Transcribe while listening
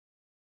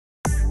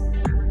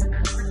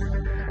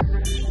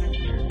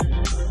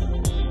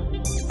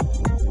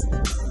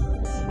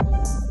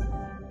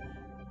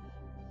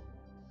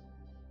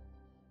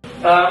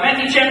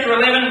Matthew chapter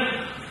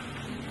 11.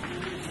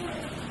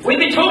 We've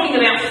been talking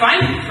about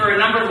faith for a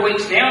number of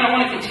weeks now, and I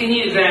want to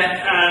continue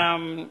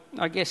that,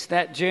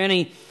 that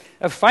journey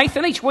of faith.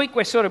 And each week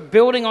we're sort of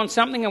building on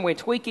something and we're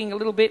tweaking a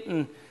little bit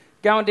and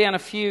going down a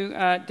few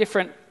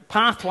different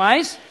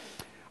pathways.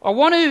 I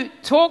want to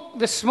talk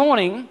this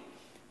morning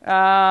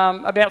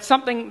about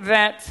something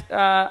that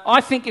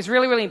I think is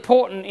really, really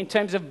important in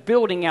terms of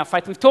building our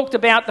faith. We've talked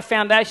about the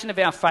foundation of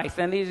our faith,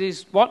 and it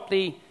is what?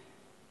 The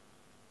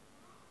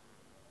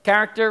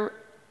character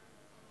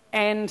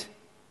and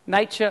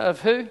nature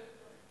of who?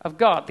 Of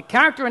God. The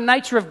character and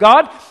nature of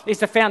God is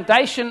the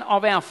foundation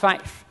of our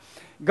faith.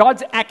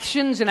 God's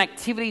actions and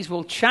activities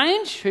will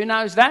change. Who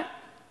knows that?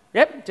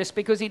 Yep, just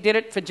because he did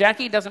it for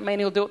Jackie doesn't mean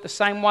he'll do it the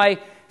same way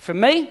for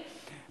me.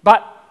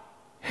 But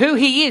who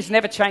he is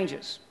never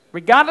changes.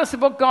 Regardless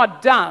of what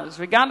God does,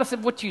 regardless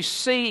of what you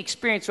see,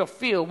 experience or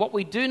feel, what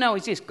we do know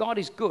is this: God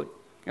is good.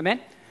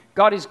 Amen?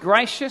 God is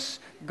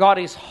gracious, God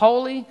is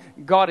holy,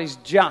 God is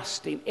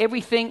just in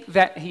everything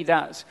that he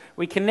does.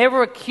 We can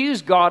never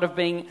accuse God of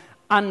being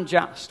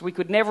unjust. We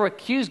could never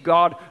accuse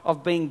God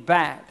of being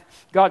bad.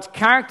 God's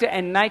character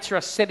and nature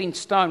are set in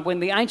stone. When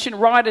the ancient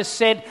writers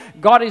said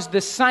God is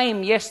the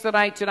same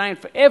yesterday, today and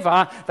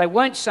forever, they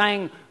weren't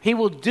saying he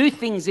will do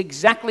things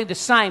exactly the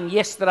same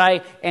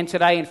yesterday and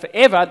today and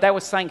forever. They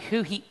were saying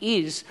who he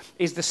is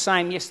the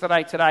same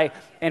yesterday, today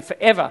and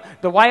forever.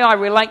 The way I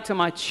relate to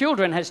my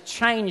children has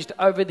changed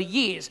over the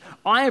years.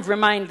 I have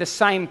remained the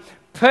same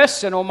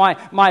person, or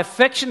my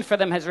affection for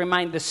them has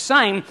remained the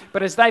same,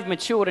 but as they've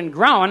matured and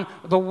grown,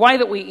 the way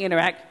that we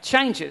interact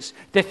changes.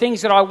 The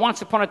things that I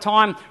once upon a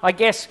time, I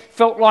guess,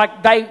 felt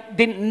like they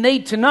didn't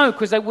need to know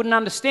because they wouldn't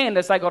understand.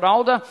 As they got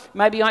older,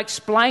 maybe I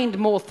explained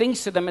more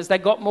things to them as they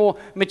got more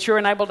mature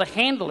and able to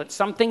handle it.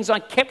 Some things I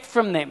kept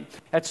from them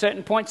at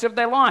certain points of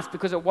their life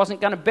because it wasn't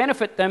going to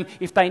benefit them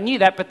if they knew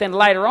that, but then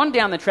later on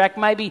down the track,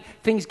 maybe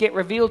things get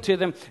revealed to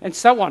them and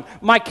so on.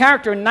 My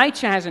character and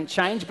nature hasn't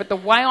changed, but the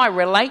way I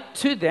relate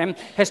to them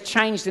has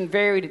changed and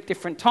varied at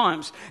different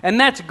times. And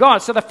that's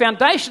God. So the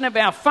foundation of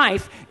our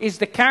faith is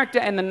the character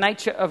and the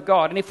nature of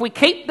God. And if we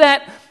keep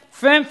that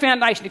firm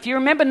foundation, if you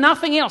remember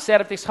nothing else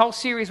out of this whole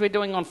series we're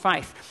doing on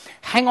faith,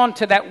 hang on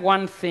to that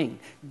one thing.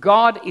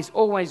 God is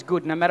always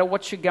good, no matter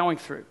what you're going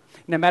through,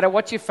 no matter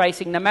what you're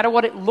facing, no matter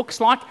what it looks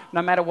like,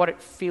 no matter what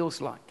it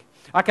feels like.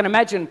 I can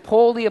imagine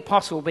Paul the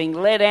Apostle being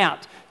led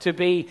out to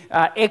be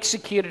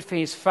executed for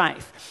his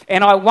faith.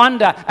 And I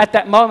wonder at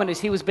that moment as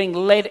he was being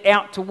led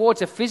out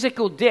towards a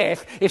physical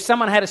death, if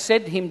someone had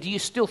said to him, do you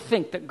still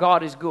think that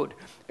God is good?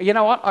 You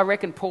know what? I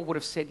reckon Paul would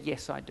have said,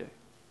 yes, I do.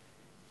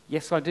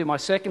 Yes, I do. My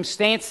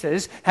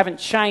circumstances haven't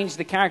changed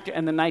the character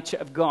and the nature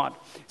of God.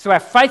 So our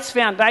faith's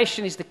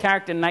foundation is the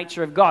character and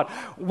nature of God.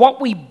 What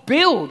we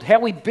build, how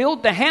we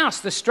build the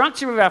house, the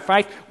structure of our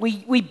faith,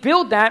 we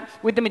build that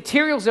with the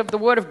materials of the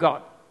Word of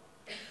God.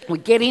 We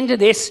get into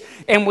this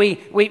and we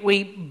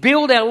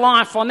build our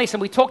life on this.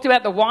 And we talked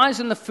about the wise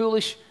and the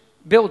foolish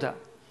builder.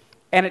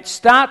 And it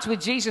starts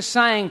with Jesus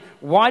saying,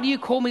 why do you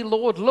call me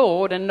Lord,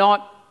 Lord, and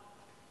not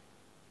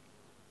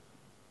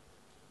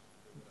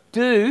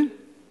do?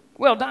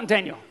 Well done,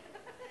 Daniel.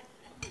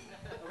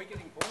 Are we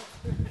getting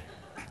bored?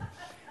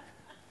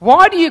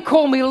 Why do you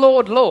call me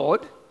Lord,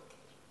 Lord?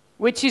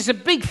 Which is a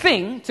big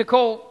thing to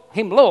call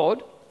him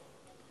Lord,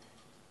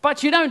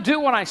 but you don't do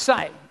what I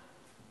say.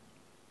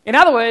 In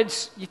other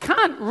words, you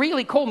can't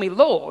really call me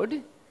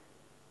Lord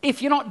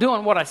if you're not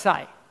doing what I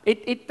say.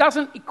 It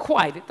doesn't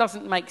equate. It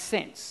doesn't make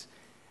sense.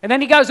 And then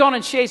he goes on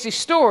and shares his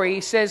story. He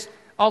says,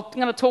 I'm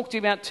going to talk to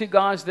you about two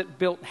guys that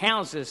built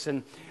houses.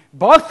 And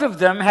both of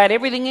them had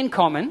everything in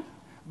common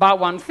but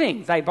one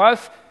thing. They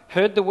both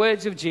heard the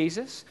words of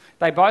Jesus.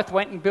 They both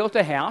went and built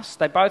a house.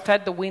 They both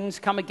had the winds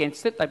come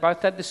against it. They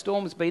both had the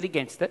storms beat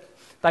against it.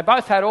 They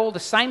both had all the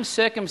same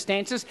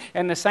circumstances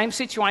and the same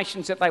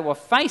situations that they were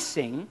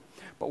facing,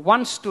 but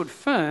one stood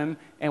firm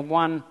and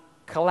one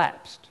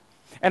collapsed.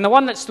 And the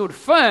one that stood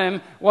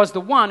firm was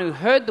the one who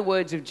heard the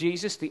words of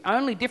Jesus. The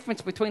only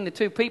difference between the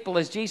two people,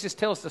 as Jesus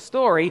tells the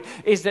story,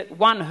 is that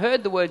one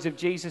heard the words of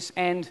Jesus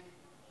and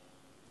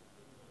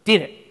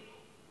did it.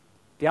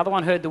 The other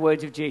one heard the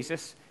words of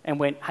Jesus and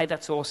went, hey,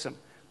 that's awesome,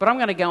 but I'm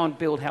going to go and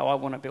build how I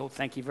want to build.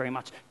 Thank you very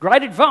much.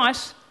 Great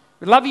advice.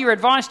 We love your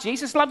advice,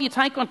 Jesus. Love your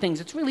take on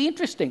things. It's really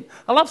interesting.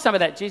 I love some of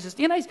that, Jesus.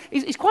 You know,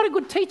 he's quite a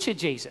good teacher,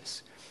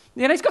 Jesus.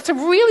 You know, he's got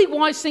some really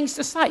wise things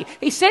to say.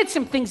 He said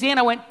some things there and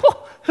I went,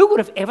 who would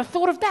have ever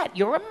thought of that?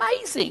 You're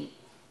amazing.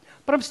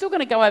 But I'm still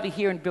going to go over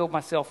here and build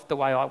myself the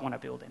way I want to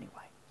build anyway.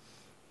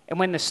 And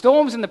when the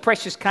storms and the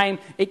pressures came,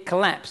 it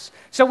collapsed.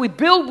 So we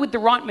build with the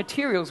right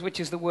materials, which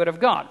is the Word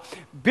of God.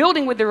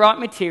 Building with the right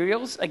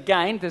materials,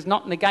 again, does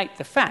not negate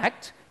the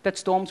fact that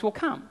storms will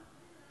come.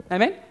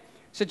 Amen?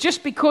 So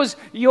just because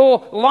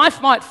your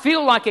life might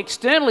feel like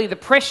externally the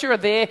pressure are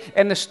there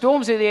and the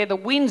storms are there, the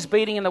wind's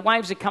beating and the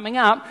waves are coming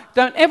up,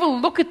 don't ever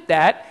look at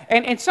that.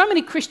 And so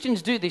many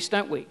Christians do this,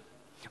 don't we?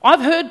 I've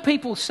heard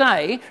people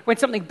say, when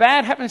something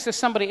bad happens to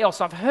somebody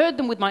else, I've heard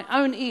them with my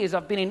own ears,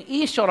 I've been in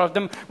earshot of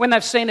them, when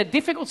they've seen a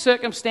difficult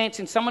circumstance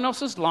in someone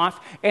else's life,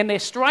 and they're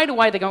straight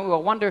away, they're going, well,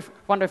 I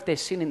wonder if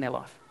there's sin in their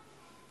life.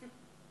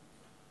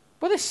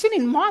 Well, there's sin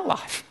in my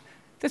life.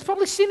 There's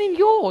probably sin in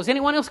yours.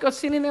 Anyone else got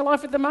sin in their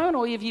life at the moment,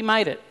 or have you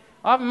made it?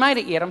 I haven't made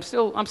it yet. I'm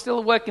still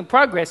a work in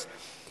progress.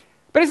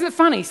 But isn't it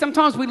funny?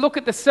 Sometimes we look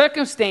at the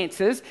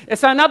circumstances. And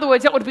so in other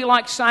words, that would be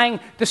like saying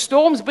the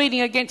storm's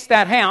beating against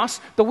that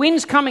house, the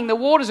wind's coming, the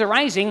waters are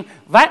raising,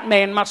 that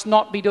man must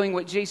not be doing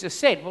what Jesus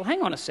said. Well,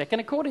 hang on a second.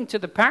 According to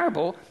the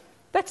parable,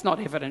 that's not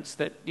evidence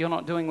that you're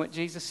not doing what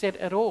Jesus said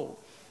at all.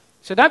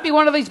 So don't be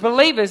one of these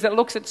believers that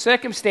looks at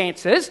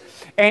circumstances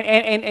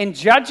and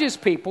judges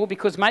people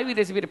because maybe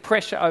there's a bit of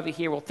pressure over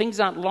here or things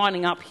aren't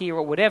lining up here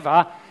or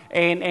whatever,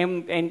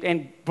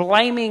 and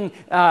blaming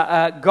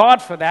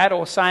God for that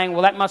or saying,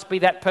 well, that must be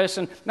that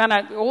person. No,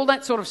 all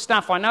that sort of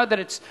stuff. I know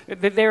that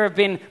there have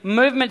been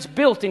movements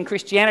built in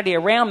Christianity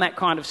around that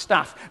kind of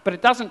stuff, but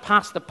it doesn't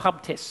pass the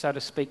pub test, so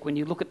to speak, when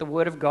you look at the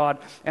Word of God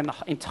and the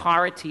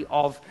entirety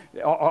of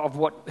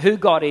who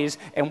God is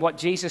and what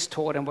Jesus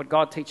taught and what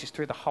God teaches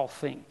through the whole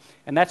thing.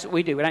 And that's what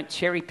we do. We don't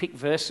cherry pick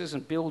verses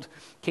and build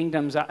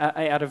kingdoms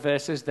out of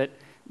verses that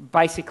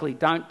basically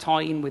don't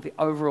tie in with the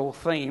overall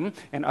theme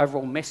and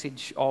overall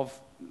message of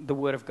the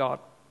Word of God.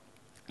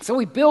 So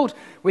we build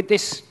with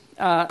this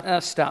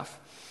stuff.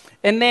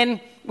 And then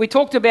we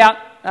talked about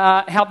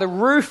how the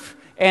roof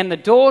and the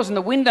doors and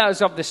the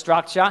windows of the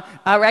structure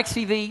are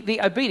actually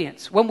the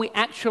obedience, when we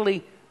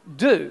actually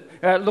do.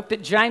 Looked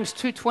at James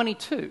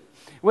 2:22.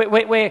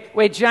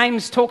 Where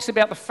James talks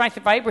about the faith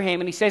of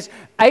Abraham, and he says,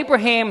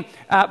 Abraham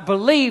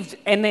believed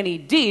and then he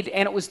did,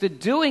 and it was the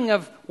doing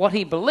of what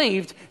he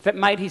believed that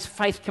made his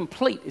faith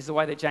complete, is the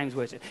way that James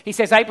words it. He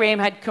says Abraham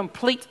had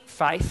complete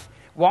faith.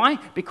 Why?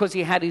 Because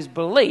he had his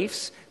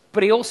beliefs,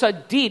 but he also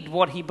did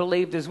what he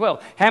believed as well.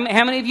 How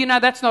many of you know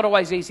that's not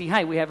always easy?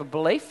 Hey, we have a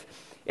belief,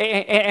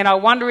 and I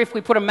wonder if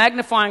we put a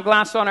magnifying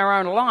glass on our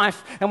own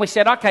life and we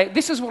said, okay,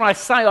 this is what I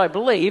say I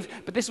believe,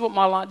 but this is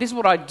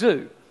what I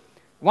do.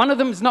 One of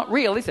them is not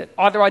real, is it?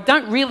 Either I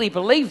don't really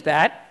believe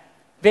that,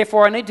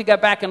 therefore I need to go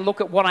back and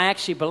look at what I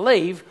actually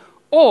believe,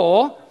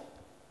 or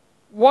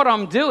what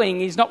I'm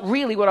doing is not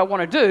really what I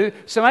want to do,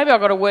 so maybe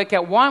I've got to work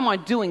out why am I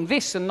doing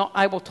this and not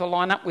able to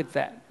line up with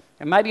that.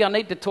 And maybe I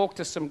need to talk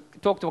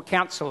to a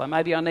counsellor.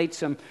 Maybe I need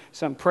some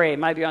prayer.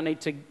 Maybe I need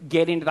to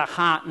get into the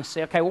heart and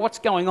say, okay, well, what's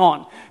going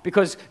on?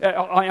 Because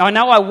I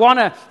know I want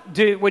to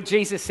do what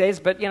Jesus says,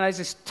 but there's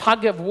this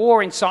tug of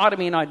war inside of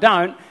me and I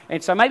don't.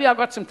 And so maybe I've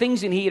got some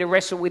things in here to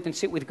wrestle with and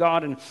sit with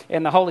God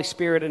and the Holy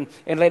Spirit and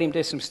let him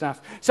do some stuff.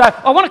 So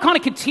I want to kind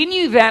of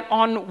continue that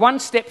on one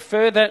step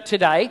further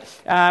today.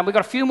 We've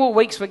got a few more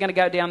weeks we're going to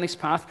go down this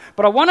path.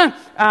 But I want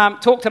to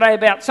talk today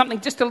about something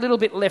just a little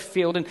bit left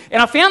field. And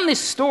I found this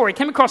story,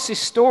 came across this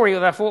story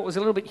that I thought was a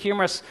little bit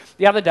humorous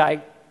the other day.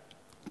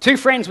 Two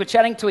friends were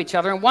chatting to each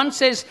other, and one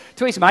says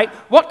to his mate,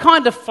 what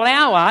kind of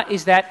flower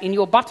is that in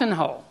your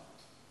buttonhole?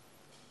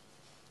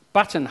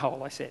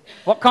 Buttonhole, I said.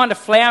 What kind of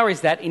flower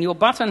is that in your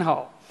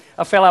buttonhole?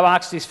 A fellow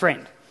asked his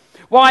friend.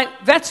 Why,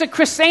 that's a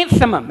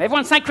chrysanthemum.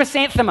 Everyone say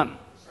chrysanthemum.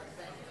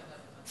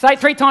 Say it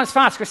 3 times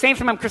fast.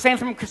 Chrysanthemum,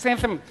 chrysanthemum,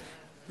 chrysanthemum.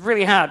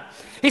 Really hard.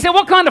 He said,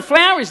 what kind of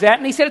flower is that?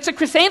 And he said, it's a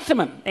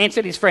chrysanthemum,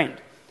 answered his friend.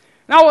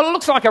 No, well, it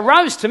looks like a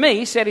rose to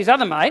me, said his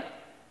other mate.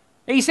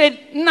 He said,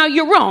 no,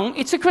 you're wrong.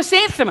 It's a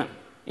chrysanthemum,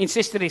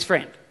 insisted his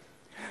friend.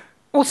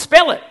 Well,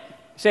 spell it,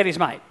 said his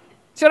mate.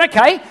 He said,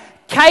 okay,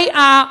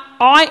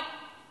 K-R-I-S.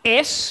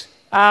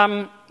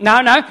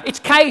 No, it's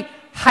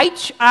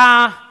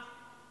K-H-R...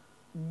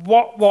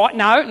 What?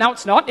 No,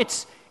 it's not.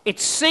 It's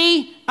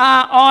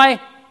C-R-I...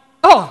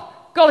 Oh,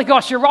 golly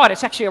gosh, you're right.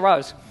 It's actually a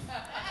rose.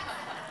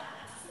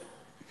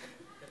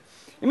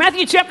 In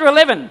Matthew chapter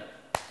 11,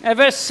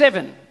 verse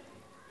 7,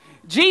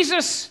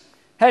 Jesus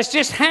has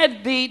just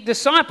had the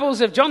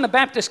disciples of John the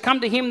Baptist come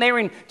to him.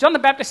 John the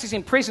Baptist is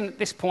in prison at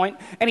this point,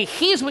 and he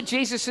hears what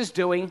Jesus is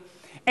doing,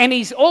 and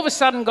he's all of a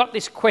sudden got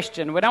this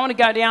question. We don't want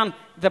to go down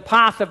the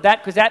path of that,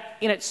 because that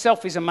in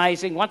itself is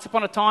amazing. Once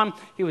upon a time,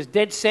 he was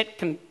dead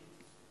set,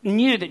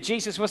 knew that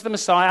Jesus was the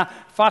Messiah.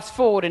 Fast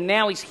forward, and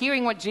now he's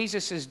hearing what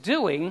Jesus is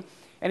doing,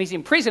 and he's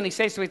in prison. He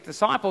says to his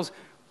disciples,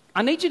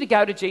 I need you to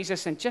go to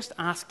Jesus and just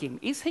ask him,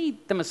 is he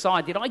the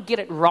Messiah? Did I get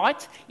it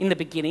right in the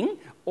beginning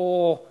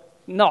or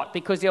not?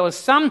 Because there was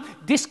some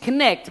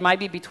disconnect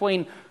maybe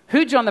between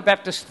who John the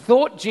Baptist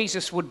thought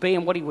Jesus would be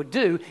and what he would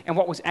do and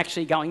what was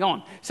actually going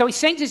on. So he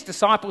sends his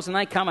disciples and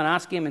they come and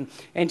ask him,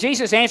 and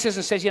Jesus answers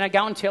and says,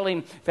 go and tell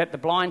him that the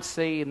blind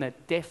see and the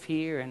deaf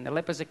hear and the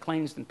lepers are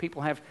cleansed and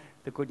people have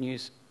the good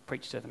news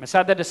preached to them. And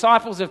so the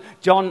disciples of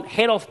John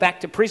head off back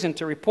to prison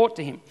to report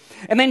to him.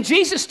 And then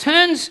Jesus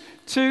turns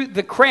to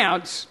the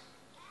crowds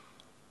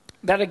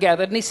that are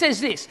gathered, and he says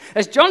this: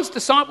 as John's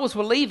disciples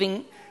were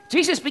leaving,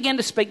 Jesus began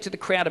to speak to the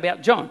crowd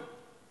about John.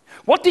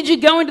 What did you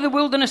go into the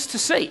wilderness to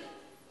see?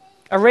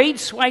 A reed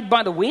swayed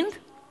by the wind?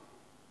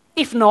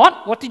 If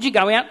not, what did you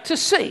go out to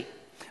see?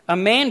 A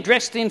man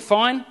dressed in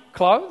fine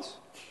clothes?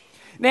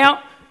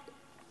 Now,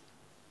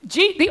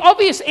 The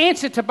obvious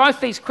answer to both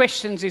these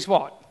questions is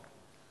what?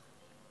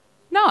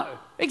 No,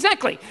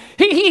 exactly.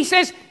 He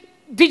says,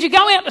 did you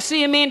go out to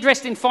see a man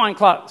dressed in fine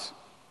clothes?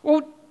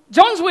 Well,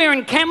 John's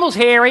wearing camel's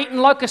hair, eating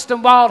locust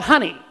and wild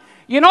honey.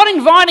 You're not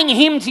inviting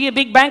him to your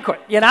big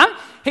banquet, you know?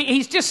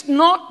 He's just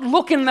not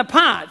looking the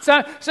part.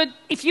 So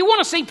if you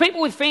want to see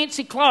people with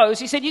fancy clothes,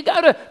 he said, you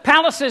go to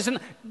palaces and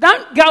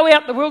don't go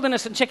out the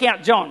wilderness and check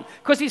out John,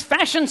 because his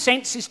fashion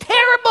sense is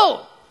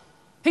terrible.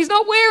 He's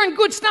not wearing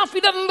good stuff. He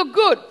doesn't look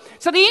good.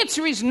 So the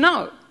answer is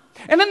no.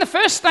 And then the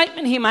first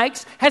statement he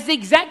makes has the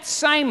exact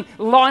same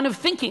line of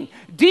thinking.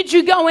 Did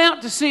you go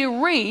out to see a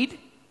reed?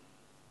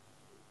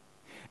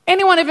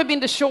 Anyone ever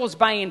been to Shaw's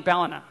Bay in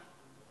Ballina?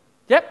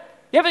 Yep.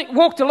 You ever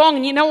walked along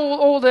and you know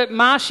all the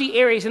marshy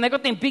areas and they've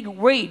got them big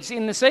reeds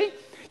in the sea?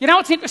 You know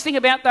what's interesting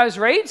about those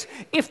reeds?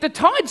 If the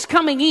tide's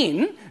coming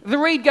in, the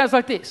reed goes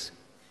like this.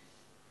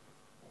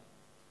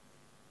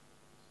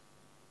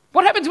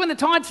 What happens when the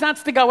tide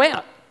starts to go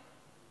out?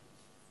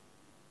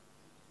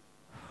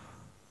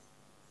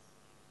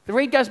 The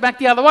reed goes back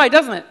the other way,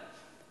 doesn't it?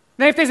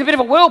 Now, if there's a bit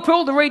of a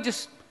whirlpool, the reed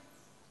just...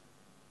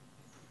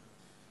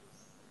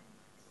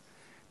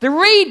 The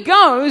reed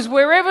goes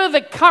wherever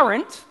the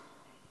current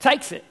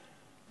takes it.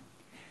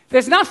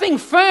 There's nothing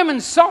firm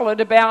and solid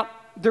about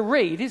the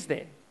reed, is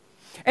there?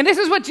 And this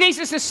is what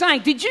Jesus is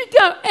saying. Did you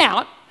go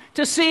out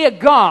to see a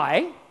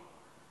guy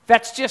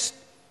that's just...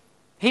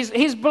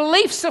 His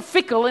beliefs are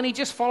fickle and he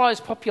just follows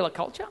popular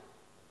culture?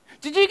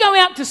 Did you go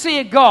out to see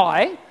a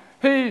guy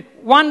who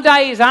one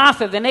day is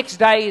Arthur, the next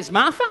day is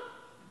Martha?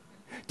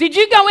 Did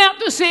you go out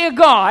to see a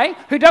guy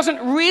who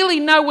doesn't really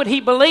know what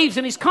he believes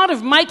and he's kind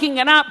of making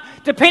it up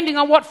depending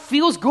on what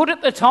feels good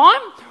at the time?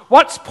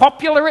 What's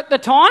popular at the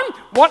time?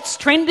 What's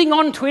trending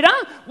on Twitter?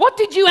 What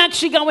did you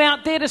actually go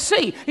out there to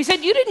see? He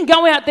said you didn't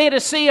go out there to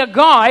see a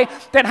guy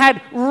that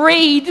had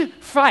reed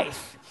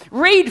faith.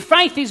 Reed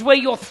faith is where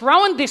you're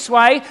throwing this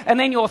way and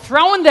then you're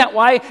throwing that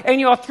way and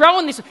you're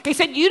throwing this. He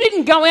said you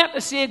didn't go out to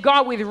see a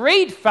guy with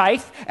reed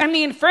faith, and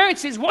the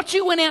inference is what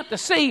you went out to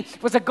see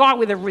was a guy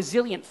with a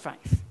resilient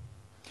faith.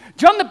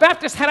 John the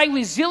Baptist had a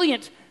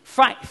resilient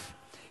faith.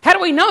 How do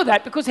we know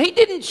that? Because he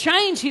didn't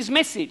change his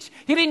message.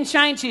 He didn't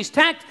change his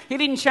tact. He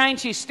didn't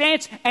change his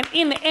stance. And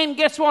in the end,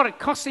 guess what? It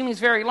cost him his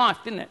very life,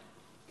 didn't it?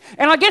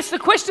 And I guess the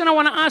question I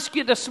want to ask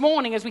you this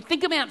morning as we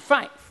think about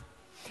faith,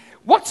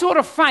 what sort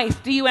of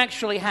faith do you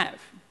actually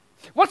have?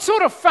 What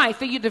sort of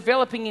faith are you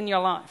developing in your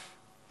life?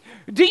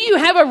 Do you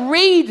have a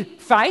reed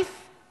faith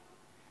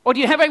or do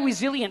you have a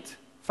resilient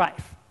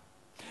faith?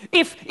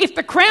 If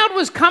the crowd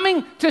was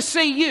coming to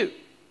see you,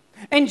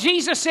 and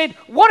Jesus said,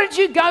 what did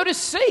you go to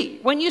see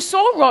when you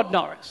saw Rod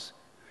Norris?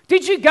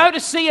 Did you go to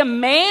see a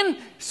man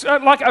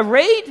like a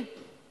reed?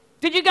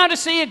 Did you go to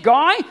see a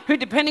guy who,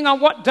 depending on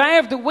what day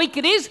of the week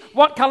it is,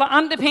 what colour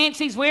underpants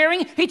he's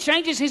wearing, he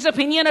changes his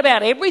opinion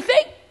about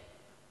everything?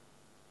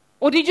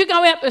 Or did you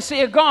go out to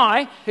see a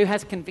guy who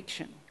has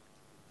conviction?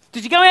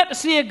 Did you go out to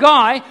see a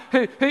guy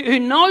who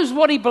knows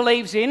what he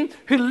believes in,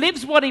 who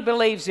lives what he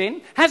believes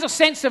in, has a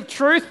sense of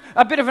truth,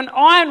 a bit of an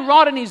iron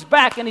rod in his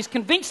back, and is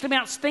convinced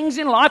about things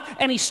in life,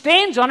 and he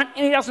stands on it,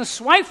 and he doesn't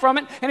sway from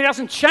it, and he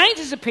doesn't change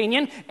his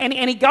opinion, and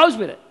he goes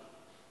with it.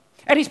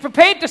 And he's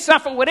prepared to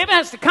suffer whatever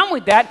has to come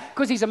with that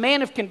because he's a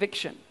man of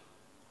conviction.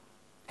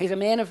 He's a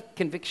man of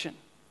conviction.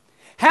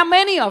 How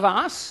many of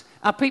us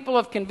are people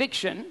of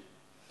conviction,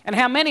 and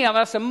how many of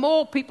us are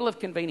more people of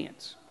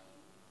convenience?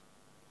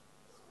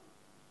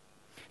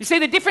 You see,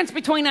 the difference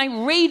between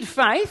a reed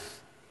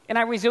faith and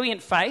a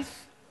resilient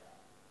faith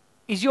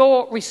is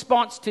your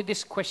response to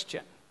this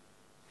question.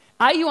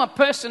 Are you a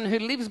person who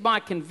lives by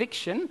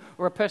conviction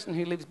or a person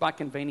who lives by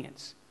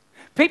convenience?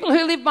 People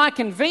who live by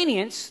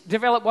convenience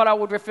develop what I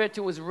would refer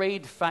to as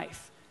reed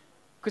faith.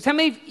 Because how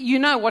many of you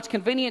know what's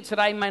convenient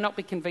today may not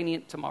be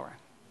convenient tomorrow?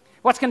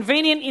 What's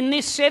convenient in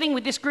this setting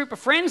with this group of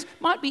friends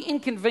might be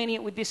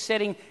inconvenient with this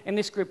setting and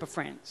this group of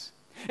friends.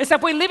 And so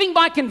if we're living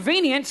by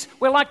convenience,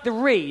 we're like the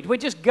reed. We're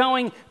just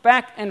going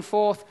back and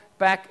forth,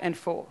 back and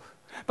forth.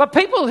 But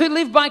people who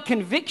live by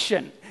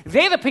conviction,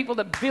 they're the people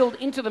that build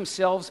into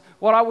themselves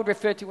what I would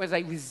refer to as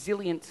a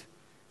resilient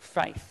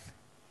faith.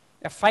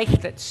 A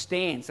faith that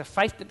stands, a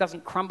faith that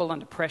doesn't crumble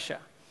under pressure.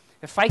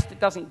 A faith that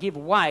doesn't give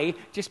way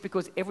just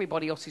because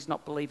everybody else is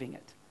not believing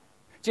it.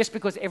 Just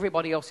because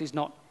everybody else is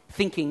not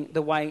thinking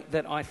the way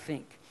that I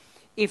think.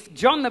 If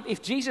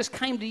Jesus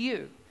came to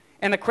you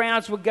and the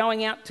crowds were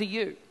going out to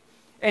you,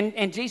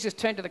 and Jesus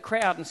turned to the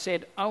crowd and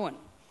said, Owen,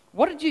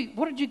 what did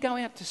you go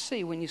out to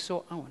see when you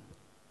saw Owen?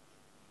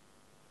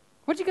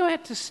 What did you go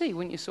out to see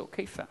when you saw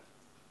Kiefer?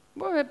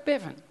 What about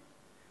Bevan?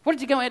 What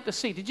did you go out to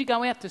see? Did you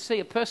go out to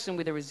see a person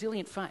with a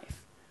resilient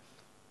faith?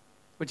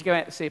 Or did you go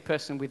out to see a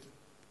person with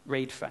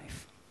reed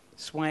faith,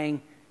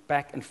 swaying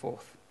back and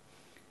forth?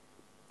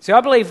 So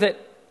I believe that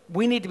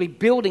we need to be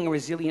building a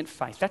resilient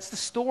faith. That's the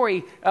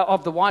story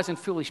of the wise and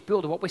foolish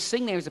builder. What we're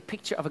seeing there is a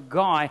picture of a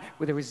guy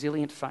with a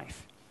resilient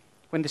faith.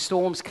 When the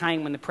storms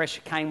came, when the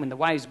pressure came, when the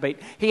waves beat,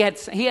 he had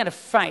a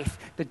faith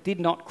that did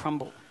not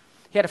crumble.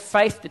 He had a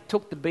faith that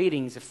took the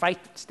beatings, a faith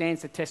that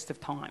stands the test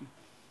of time,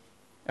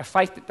 a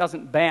faith that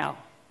doesn't bow,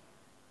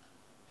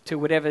 to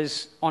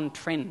whatever's on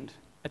trend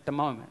at the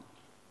moment.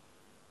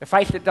 A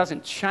faith that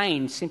doesn't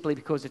change simply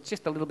because it's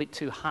just a little bit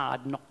too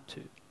hard not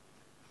to.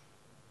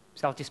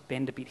 So I'll just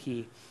bend a bit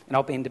here and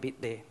I'll bend a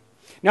bit there.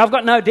 Now, I've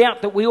got no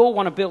doubt that we all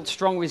want to build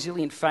strong,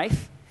 resilient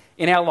faith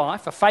in our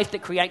life, a faith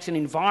that creates an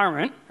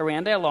environment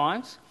around our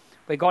lives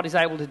where God is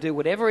able to do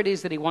whatever it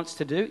is that he wants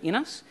to do in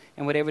us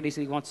and whatever it is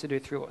that he wants to do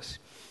through us.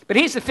 But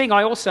here's the thing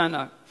I also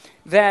know,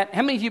 that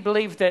how many of you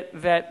believe that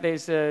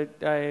there's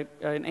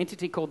an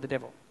entity called the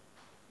devil?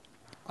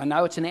 I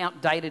know it's an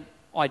outdated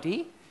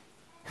idea.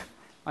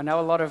 I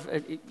know a lot of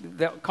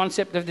the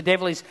concept of the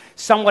devil is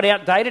somewhat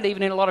outdated,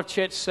 even in a lot of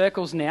church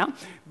circles now.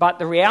 But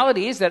the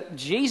reality is that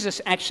Jesus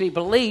actually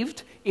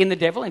believed in the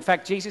devil. In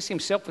fact, Jesus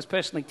himself was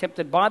personally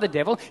tempted by the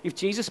devil. If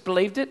Jesus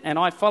believed it, and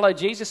I follow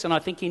Jesus, and I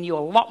think he knew a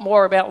lot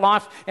more about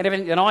life and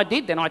everything than I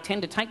did, then I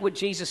tend to take what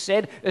Jesus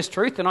said as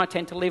truth, and I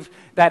tend to live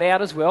that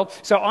out as well.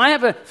 So I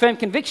have a firm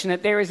conviction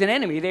that there is an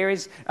enemy. There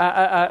is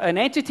an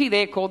entity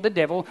there called the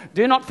devil.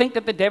 Do not think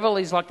that the devil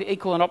is like the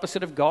equal and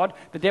opposite of God.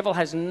 The devil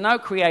has no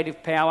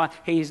creative power.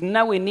 He is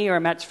nowhere near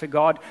a match for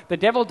God. The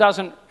devil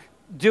doesn't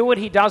do what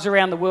he does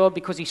around the world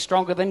because he's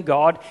stronger than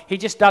God. He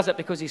just does it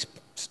because he's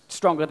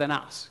stronger than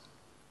us.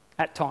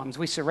 At times,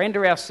 we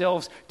surrender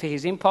ourselves to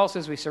his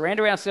impulses. We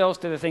surrender ourselves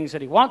to the things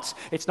that he wants.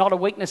 It's not a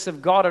weakness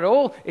of God at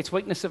all. It's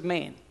weakness of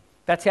man.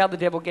 That's how the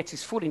devil gets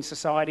his foot in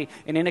society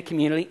and in a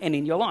community and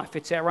in your life.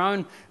 It's our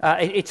own,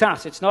 it's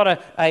us. It's not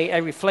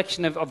a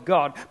reflection of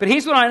God. But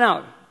here's what I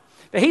know,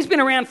 that he's been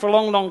around for a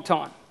long, long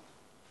time.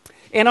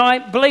 And I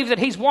believe that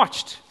he's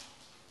watched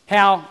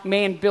how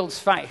man builds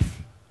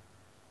faith.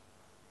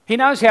 He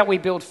knows how we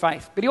build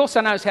faith, but he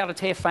also knows how to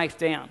tear faith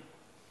down.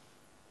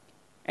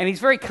 And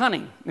he's very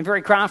cunning and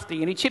very crafty,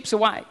 and he chips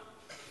away.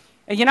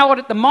 And you know what?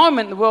 At the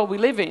moment, the world we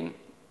live in,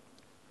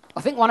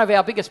 I think one of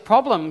our biggest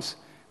problems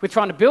with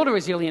trying to build a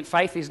resilient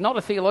faith is not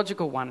a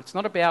theological one. It's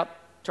not about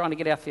trying to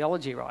get our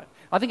theology right.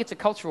 I think it's a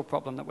cultural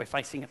problem that we're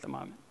facing at the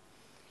moment.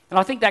 And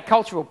I think that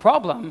cultural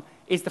problem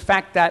is the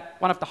fact that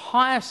one of the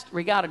highest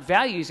regarded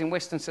values in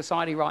Western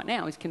society right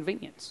now is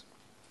convenience.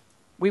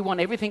 We want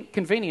everything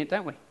convenient,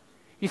 don't we?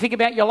 You think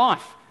about your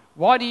life.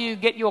 Why do you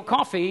get your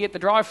coffee at the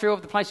drive-thru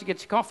of the place you get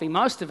your coffee?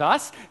 Most of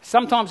us,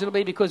 sometimes it'll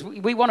be because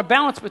we want a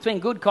balance between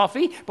good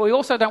coffee, but we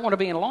also don't want to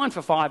be in line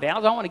for 5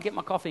 hours. I want to get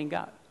my coffee and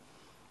go.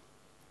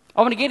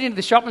 I want to get into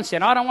the shopping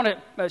centre. I don't want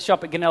to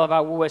shop at Ganella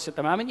Vale Woolworths at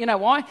the moment. You know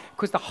why?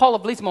 Because the whole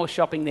of Lismore's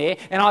shopping there,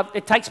 and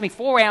it takes me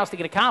 4 hours to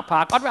get a car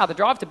park. I'd rather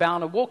drive to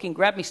Ballina, walk in,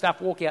 grab me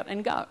stuff, walk out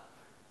and go.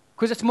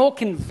 Because it's more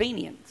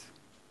convenient.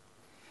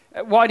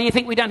 Why do you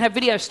think we don't have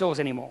video stores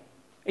anymore?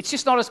 It's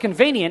just not as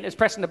convenient as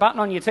pressing the button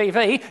on your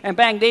TV and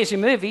bang, there's your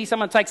movie.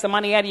 Someone takes the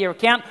money out of your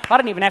account. I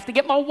don't even have to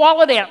get my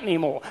wallet out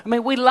anymore. I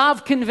mean, we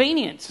love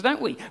convenience,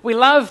 don't we? We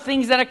love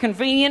things that are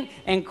convenient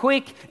and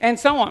quick and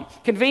so on.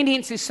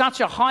 Convenience is such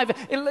a high...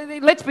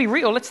 Let's be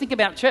real. Let's think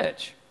about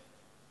church.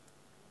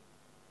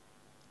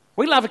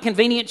 We love a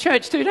convenient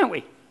church too, don't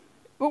we?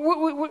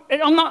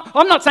 I'm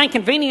not saying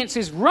convenience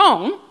is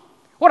wrong.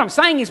 What I'm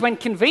saying is when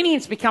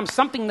convenience becomes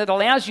something that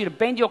allows you to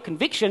bend your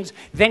convictions,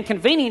 then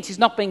convenience is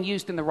not being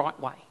used in the right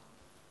way.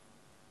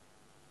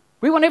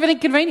 We want everything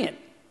convenient.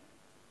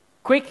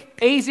 Quick,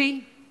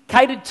 easy,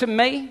 catered to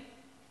me,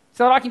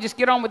 so that I can just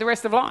get on with the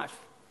rest of life.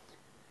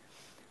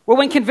 Well,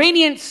 when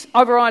convenience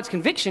overrides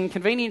conviction,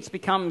 convenience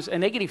becomes a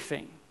negative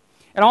thing.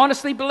 And I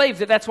honestly believe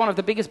that that's one of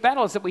the biggest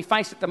battles that we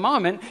face at the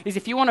moment, is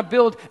if you want to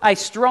build a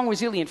strong,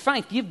 resilient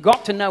faith, you've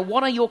got to know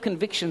what are your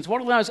convictions, what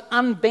are those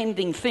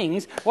unbending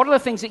things, what are the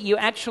things that you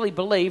actually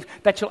believe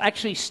that you'll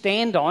actually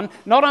stand on,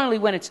 not only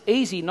when it's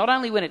easy, not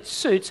only when it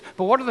suits,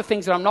 but what are the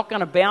things that I'm not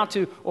going to bow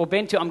to or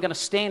bend to, I'm going to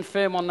stand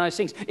firm on those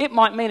things. It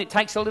might mean it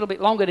takes a little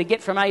bit longer to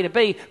get from A to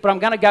B, but I'm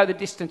going to go the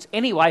distance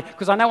anyway,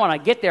 because I know when I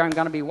get there I'm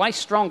going to be way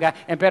stronger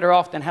and better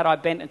off than had I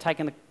bent and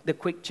taken the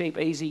quick, cheap,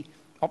 easy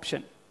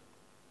option.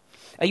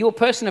 Are you a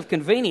person of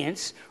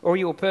convenience or are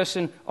you a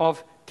person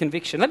of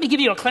conviction? Let me give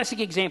you a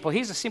classic example.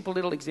 Here's a simple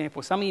little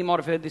example. Some of you might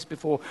have heard this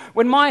before.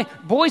 When my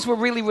boys were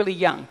really, really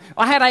young,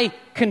 I had a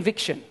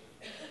conviction,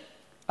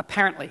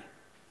 apparently,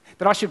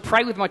 that I should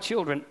pray with my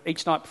children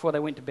each night before they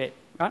went to bed.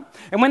 Right?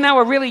 And when they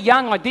were really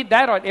young, I did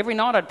that. Every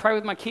night I'd pray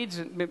with my kids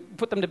and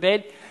put them to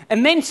bed.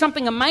 And then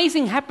something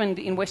amazing happened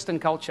in Western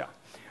culture.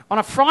 On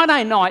a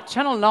Friday night,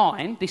 Channel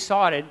 9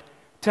 decided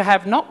to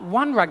have not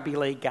one rugby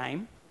league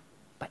game,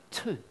 but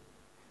 2.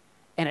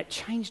 And it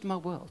changed my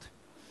world.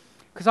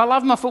 Because I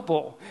love my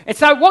football. And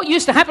so what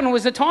used to happen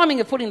was the timing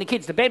of putting the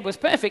kids to bed was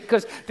perfect,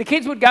 because the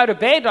kids would go to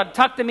bed, I'd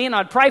tuck them in,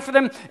 I'd pray for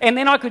them, and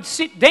then I could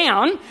sit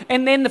down,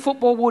 and then the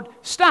football would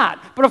start.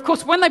 But of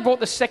course, when they brought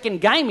the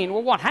second game in,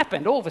 well, what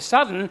happened? All of a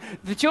sudden,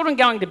 the children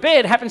going to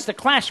bed happens to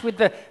clash with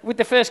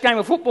the first game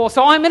of football,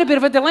 so I'm in a bit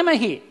of a dilemma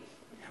here.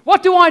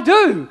 What do I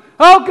do?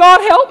 Oh,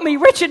 God, help me,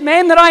 wretched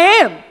man that I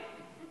am.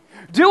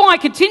 Do I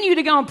continue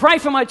to go and pray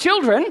for my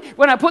children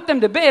when I put them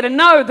to bed and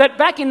know that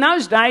back in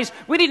those days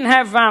we didn't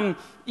have,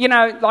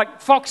 like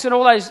Fox and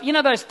all those,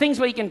 those things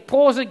where you can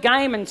pause a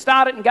game and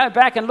start it and go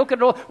back and look at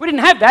it all. We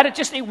didn't have that.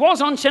 It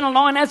was on Channel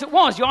 9 as it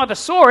was. You either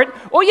saw it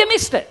or you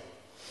missed it.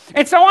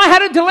 And so I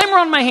had a dilemma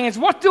on my hands.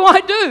 What do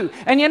I do?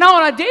 And you know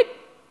what I did?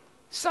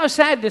 So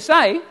sad to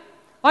say.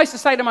 I used to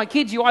say to my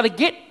kids, you either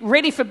get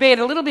ready for bed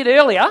a little bit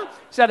earlier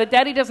so that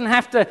Daddy doesn't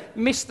have to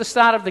miss the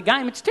start of the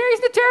game. Isn't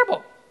it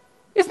terrible?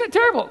 Isn't it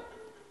terrible?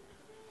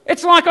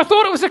 It's like I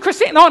thought it was a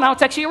chrysanthemum. No,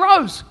 it's actually a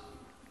rose.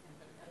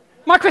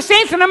 My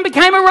chrysanthemum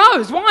became a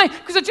rose. Why?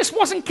 Because it just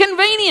wasn't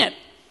convenient.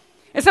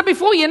 And so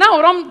before you know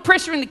it, I'm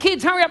pressuring the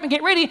kids, hurry up and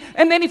get ready.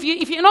 And then if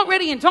you're not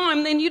ready in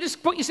time, then you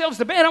just put yourselves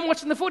to bed. I'm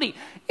watching the footy.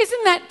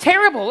 Isn't that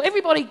terrible?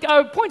 Everybody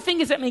point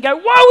fingers at me and go,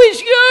 woe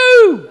is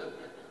you!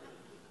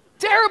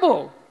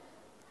 Terrible.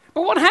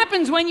 But what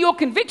happens when your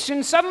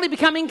convictions suddenly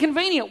become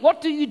inconvenient?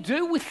 What do you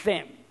do with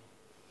them?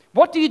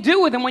 What do you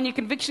do with them when your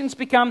convictions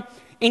become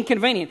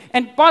inconvenient?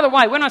 And by the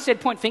way, when I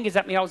said point fingers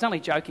at me, I was only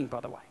joking, by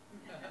the way.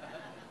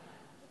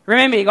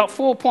 Remember, you got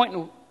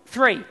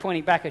 3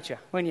 pointing back at you.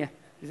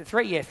 Is it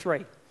 3? Yeah,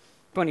 3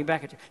 pointing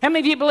back at you. How many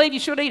of you believe you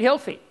should eat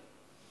healthy?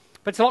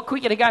 But it's a lot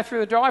quicker to go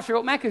through a drive-through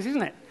at Macca's,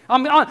 isn't it?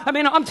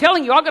 I'm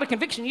telling you, I've got a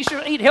conviction. You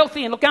should eat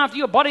healthy and look after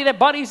your body. That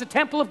body is a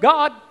temple of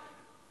God.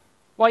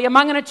 While you're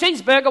munging a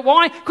cheeseburger.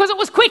 Why? Because it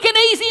was quick and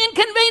easy and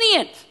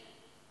convenient.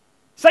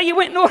 So you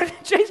went and ordered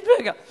a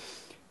cheeseburger.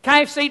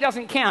 KFC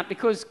doesn't count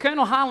because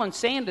Colonel Harlan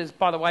Sanders,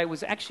 by the way,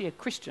 was actually a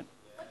Christian.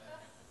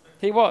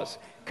 He was.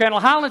 Colonel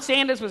Harlan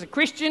Sanders was a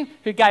Christian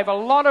who gave a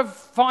lot of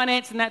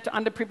finance and that to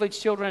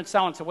underprivileged children and so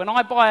on. So when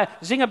I buy a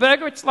Zinger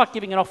burger, it's like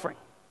giving an offering.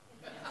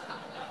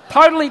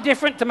 Totally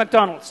different to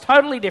McDonald's.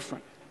 Totally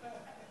different.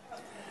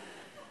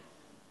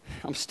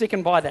 I'm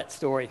sticking by that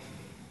story.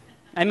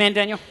 Amen,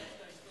 Daniel?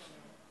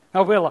 I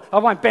will. I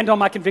won't bend on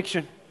my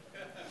conviction.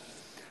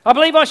 I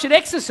believe I should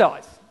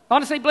exercise.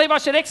 Honestly, believe I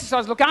should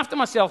exercise, look after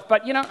myself.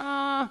 But, no,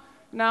 I'm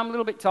a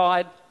little bit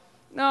tired.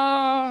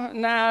 No.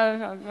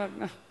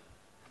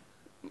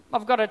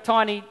 I've got a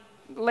tiny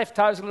left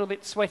toe's a little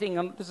bit sweating.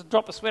 There's a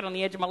drop of sweat on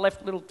the edge of my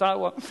left little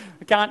toe.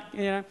 I can't,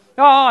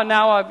 Oh,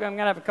 no, I'm going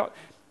to have a cold.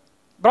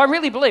 But I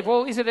really believe,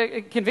 well, is it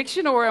a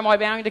conviction or am I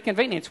bowing to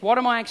convenience? What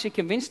am I actually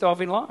convinced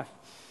of in life?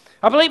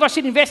 I believe I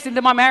should invest into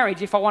my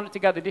marriage if I want it to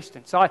go the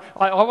distance. I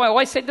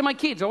always said to my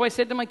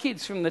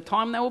kids from the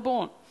time they were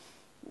born,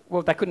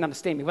 well, they couldn't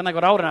understand me. When they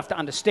got old enough to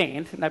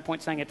understand, no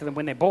point saying it to them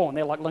when they're born,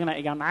 they're like looking at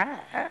you going,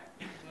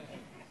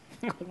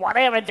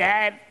 whatever,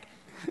 Dad.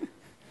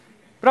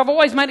 But I've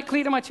always made it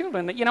clear to my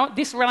children that,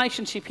 this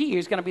relationship here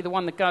is going to be the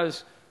one that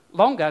goes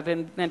longer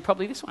than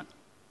probably this one.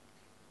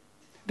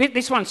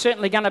 This one's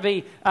certainly going to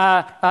be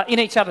in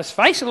each other's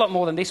face a lot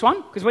more than this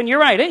one, because when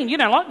you're 18, you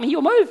don't like me,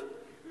 you'll move.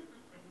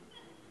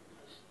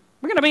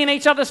 We're going to be in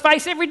each other's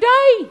face every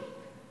day.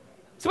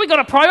 So we've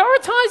got to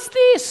prioritise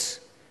this.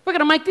 We've got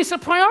to make this a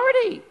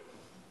priority.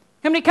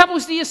 How many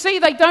couples do you see,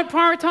 they don't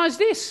prioritise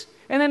this?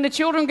 And then the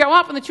children go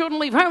up and the children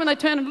leave home and they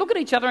turn and look at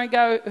each other and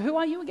go, who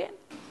are you again?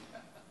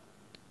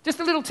 Just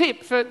a little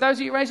tip for those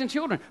of you raising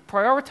children.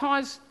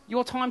 Prioritise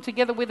your time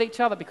together with each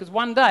other, because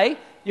one day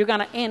you're going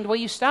to end where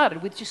you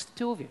started with just the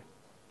two of you.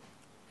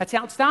 That's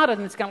how it started,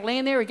 and it's going to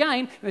land there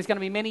again, and there's going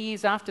to be many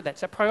years after that.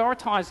 So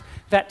prioritise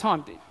that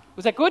time.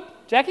 Was that good,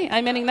 Jackie?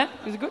 Amening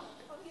that? Was it good?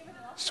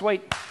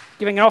 Sweet.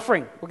 Giving an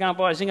offering. We're going to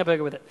buy a Zinger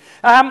burger with it.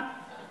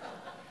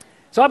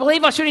 So I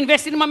believe I should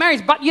invest into my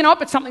marriage. But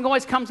but something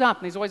always comes up,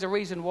 and there's always a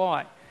reason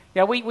why.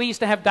 We used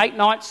to have date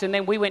nights, and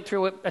then we went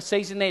through a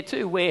season there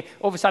too where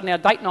all of a sudden our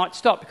date night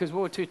stopped because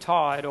we were too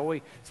tired or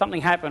something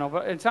happened.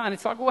 And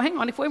it's like, well, hang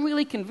on, if we're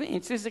really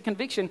convinced there's a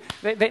conviction,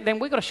 then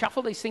we've got to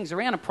shuffle these things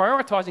around and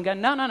prioritise and go,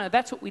 no,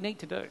 that's what we need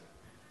to do.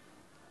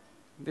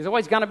 There's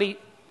always going to be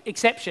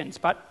exceptions,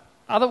 but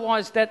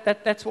otherwise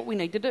that's what we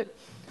need to do.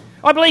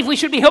 I believe we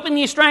should be helping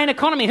the Australian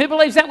economy. Who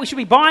believes that? We should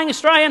be buying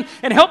Australian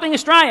and helping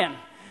Australian.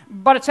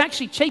 But it's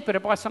actually cheaper to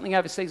buy something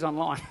overseas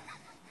online.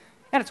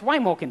 And it's way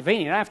more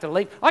convenient. I don't have to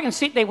leave. I can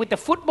sit there with the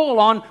football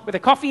on, with a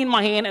coffee in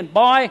my hand, and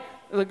buy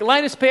the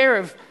latest pair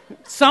of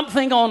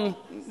something on.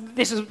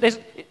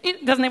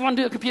 Doesn't everyone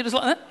do computers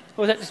like that?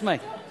 Or is that just me?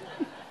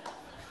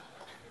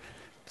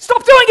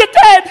 Stop doing it,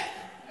 Dad!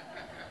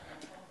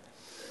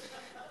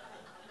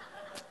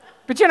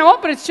 But you know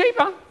what? But it's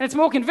cheaper and it's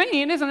more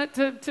convenient, isn't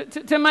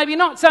it? To maybe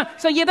not.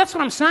 So yeah, that's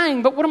what I'm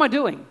saying. But what am I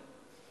doing?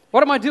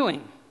 What am I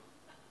doing?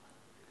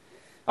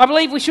 I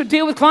believe we should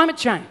deal with climate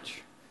change.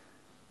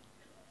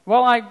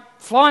 While I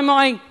fly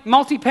my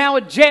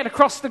multi-powered jet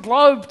across the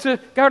globe to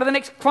go to the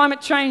next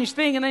climate change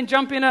thing and then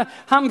jump in a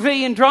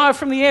Humvee and drive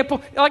from the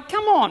airport. Like,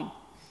 come on.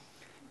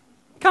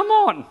 Come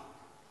on.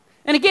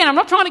 And again, I'm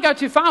not trying to go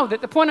too far with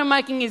it. The point I'm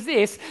making is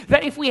this,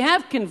 that if we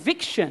have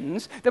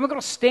convictions, then we've got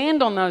to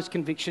stand on those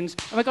convictions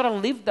and we've got to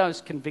live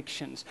those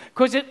convictions.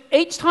 Because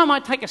each time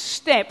I take a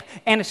step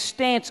and a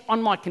stance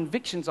on my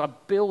convictions, I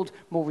build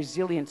more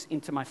resilience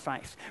into my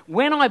faith.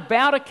 When I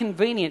bow to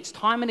convenience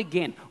time and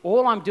again,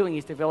 all I'm doing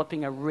is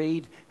developing a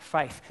reed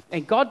faith.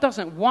 And God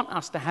doesn't want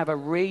us to have a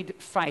reed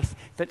faith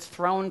that's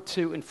thrown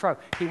to and fro.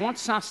 He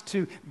wants us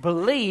to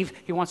believe.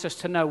 He wants us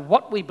to know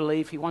what we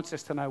believe. He wants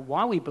us to know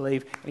why we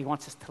believe. And He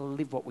wants us to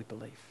live what we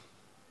believe.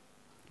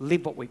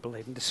 Live what we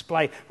believe and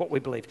display what we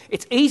believe.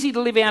 It's easy to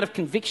live out of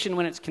conviction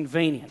when it's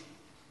convenient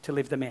to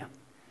live them out.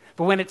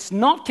 But when it's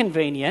not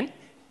convenient,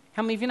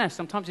 How many of you know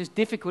sometimes it's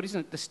difficult, isn't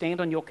it, to stand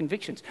on your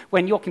convictions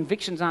when your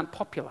convictions aren't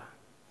popular,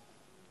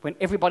 when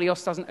everybody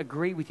else doesn't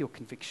agree with your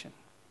conviction,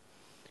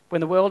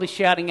 when the world is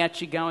shouting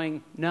at you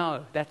going,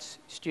 no, that's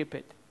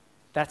stupid,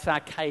 that's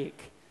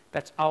archaic,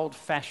 that's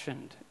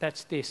old-fashioned,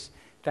 that's this,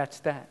 that's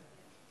that.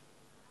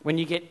 When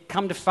you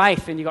come to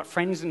faith and you've got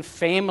friends and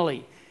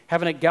family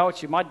having a go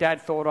at you. My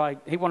dad thought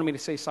he wanted me to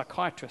see a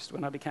psychiatrist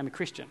when I became a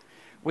Christian,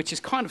 which is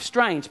kind of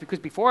strange because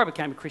before I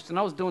became a Christian,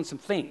 I was doing some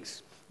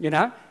things,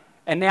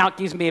 and now it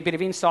gives me a bit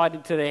of insight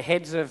into the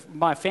heads of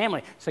my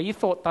family. So you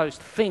thought those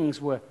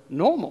things were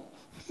normal.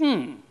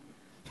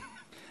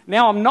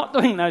 Now I'm not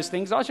doing those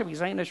things. I should be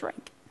seeing a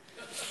shrink.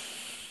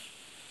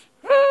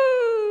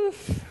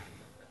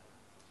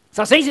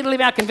 So it's easy to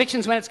live our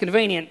convictions when it's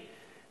convenient,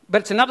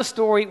 but it's another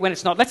story when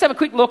it's not. Let's have a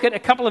quick look at a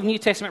couple of New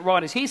Testament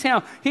writers. Here's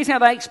how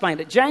they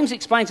explained it. James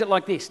explains it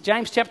like this.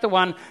 James chapter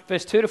 1,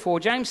 verse 2 to 4.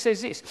 James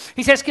says this.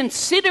 He says,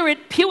 "Consider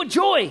it pure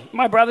joy,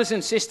 my brothers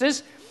and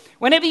sisters,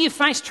 whenever you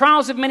face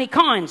trials of many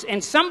kinds."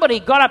 And somebody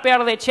got up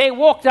out of their chair,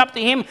 walked up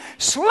to him,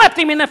 slapped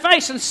him in the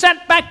face and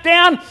sat back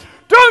down.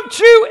 "Don't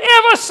you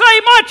ever say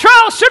my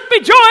trials should be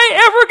joy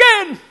ever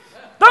again.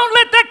 Don't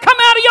let that come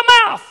out of your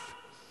mouth."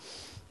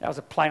 That was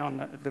a play on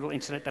a little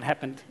incident that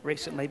happened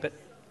recently, but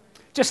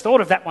just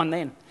thought of that one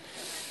then.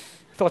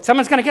 Thought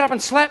someone's going to get up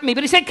and slap me.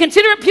 But he said,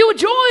 consider it pure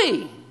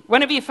joy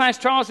whenever you face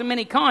trials of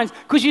many kinds.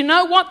 Because you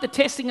know what? The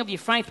testing of your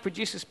faith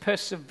produces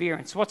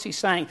perseverance. What's he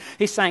saying?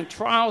 He's saying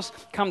trials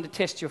come to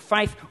test your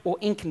faith, or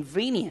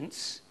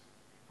inconvenience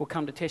will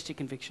come to test your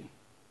conviction.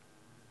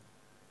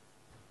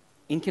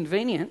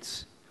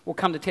 Inconvenience will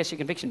come to test your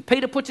conviction.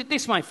 Peter puts it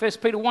this way,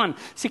 1 Peter 1,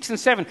 6 and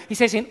 7. He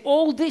says, "In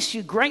all this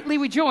you greatly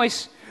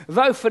rejoice,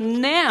 though for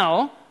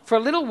now, for a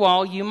little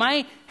while, you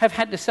may have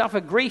had to suffer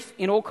grief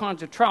in all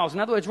kinds of trials." In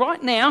other words,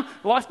 right now,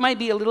 life may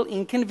be a little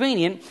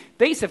inconvenient.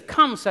 These have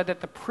come so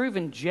that the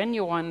proven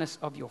genuineness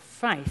of your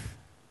faith,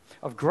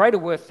 of greater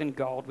worth than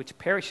gold, which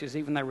perishes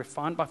even though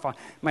refined by fire,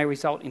 may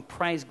result in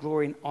praise,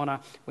 glory, and honour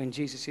when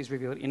Jesus is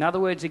revealed. In other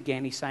words,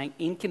 again, he's saying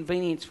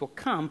inconvenience will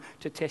come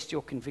to test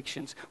your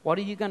convictions. What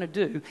are you going to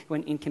do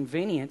when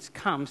inconvenience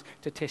comes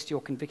to test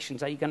your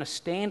convictions? Are you going to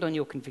stand on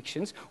your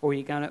convictions, or are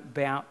you going to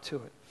bow to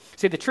it?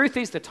 See, the truth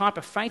is the type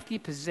of faith you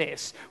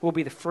possess will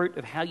be the fruit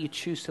of how you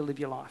choose to live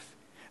your life.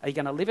 Are you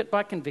going to live it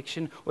by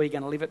conviction, or are you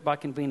going to live it by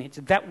convenience?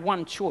 That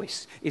one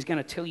choice is going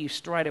to tell you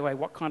straight away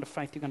what kind of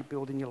faith you're going to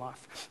build in your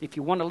life. If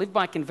you want to live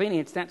by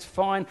convenience, that's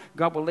fine.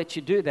 God will let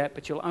you do that,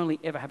 but you'll only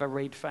ever have a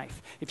reed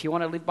faith. If you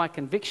want to live by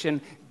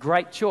conviction,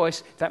 great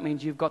choice. That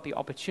means you've got the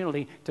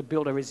opportunity to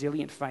build a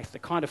resilient faith, the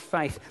kind of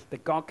faith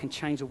that God can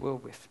change the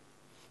world with.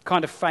 The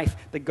kind of faith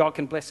that God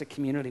can bless a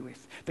community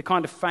with. The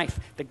kind of faith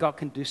that God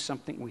can do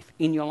something with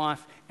in your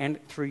life and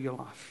through your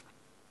life.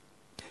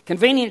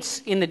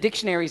 Convenience in the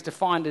dictionary is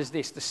defined as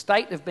this: the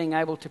state of being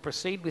able to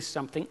proceed with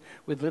something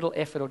with little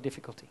effort or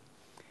difficulty.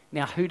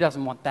 Now, who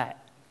doesn't want that?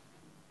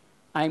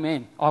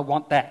 Amen. I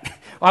want that.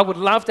 I would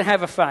love to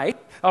have a faith.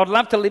 I would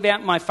love to live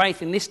out my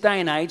faith in this day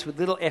and age with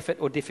little effort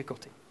or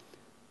difficulty.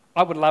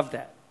 I would love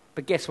that.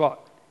 But guess what?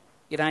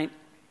 It ain't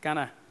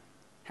gonna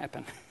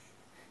happen.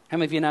 How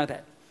many of you know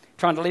that?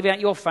 Trying to live out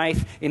your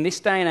faith in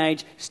this day and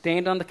age,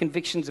 stand on the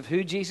convictions of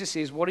who Jesus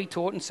is, what he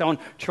taught and so on,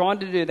 trying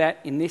to do that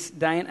in this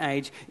day and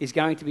age is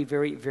going to be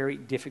very, very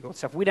difficult.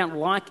 So if we don't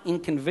like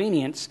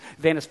inconvenience,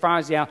 then as far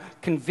as our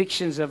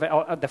convictions of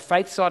the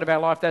faith side of our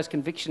life, those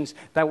convictions,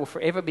 they will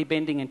forever be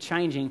bending and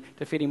changing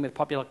to fit in with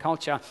popular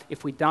culture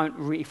if we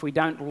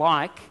don't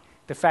like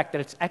the fact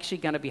that it's actually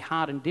going to be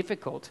hard and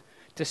difficult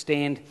to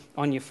stand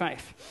on your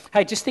faith.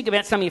 Hey, just think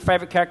about some of your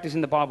favourite characters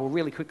in the Bible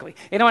really quickly.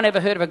 Anyone ever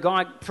heard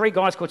of three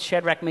guys called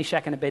Shadrach,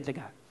 Meshach and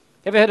Abednego?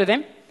 Ever heard of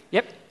them?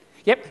 Yep.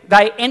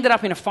 They ended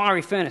up in a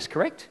fiery furnace,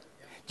 correct?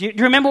 Do you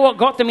remember what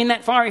got them in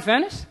that fiery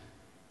furnace?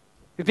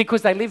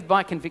 Because they lived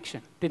by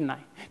conviction, didn't they?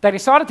 They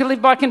decided to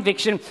live by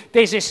conviction.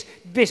 There's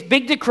this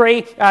big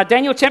decree,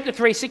 Daniel chapter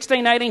 3,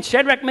 16, 18,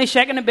 Shadrach,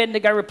 Meshach and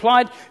Abednego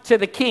replied to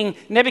the king,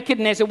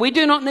 Nebuchadnezzar, "We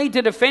do not need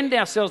to defend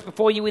ourselves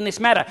before you in this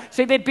matter."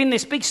 See, there'd been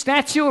this big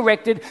statue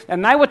erected,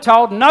 and they were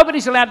told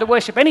nobody's allowed to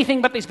worship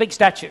anything but this big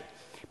statue.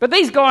 But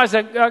these guys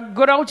are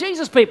good old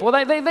Jesus people.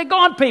 They're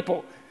God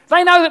people.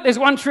 They know that there's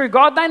one true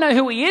God. They know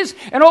who he is.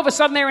 And all of a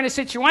sudden they're in a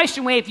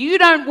situation where if you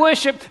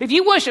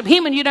worship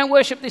him and you don't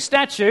worship this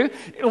statue,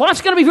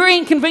 life's going to be very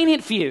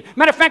inconvenient for you.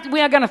 Matter of fact,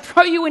 we are going to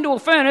throw you into a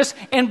furnace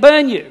and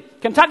burn you.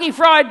 Kentucky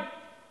Fried,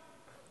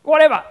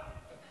 whatever.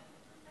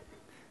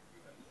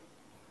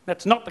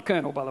 That's not the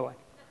Colonel, by the way.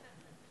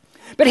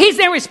 But here's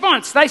their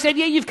response. They said,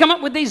 yeah, you've come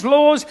up with these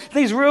laws,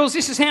 these rules,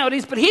 this is how it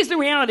is. But here's the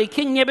reality,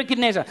 King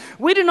Nebuchadnezzar.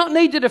 We do not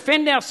need to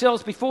defend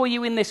ourselves before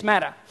you in this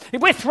matter.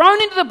 If we're thrown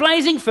into the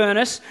blazing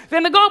furnace,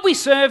 then the God we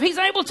serve, he's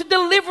able to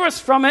deliver us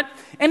from it,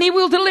 and he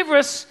will deliver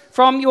us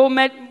from your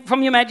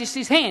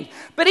majesty's hand.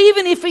 But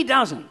even if he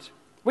doesn't,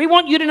 we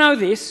want you to know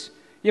this,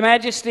 your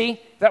majesty,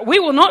 that we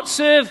will not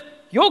serve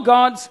your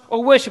gods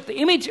or worship the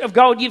image of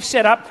gold you've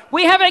set up.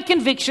 We have a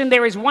conviction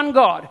there is one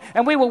God,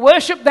 and we will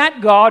worship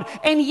that God.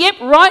 And yet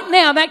right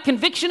now that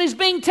conviction is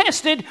being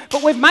tested,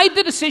 but we've made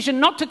the decision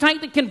not to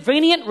take the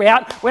convenient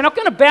route. We're not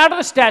going to bow to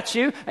the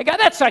statue and go,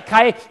 that's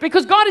okay,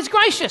 because God is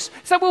gracious.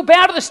 So we'll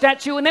bow to the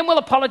statue and then we'll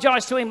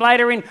apologize to him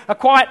later in a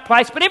quiet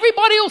place. But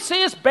everybody will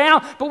see us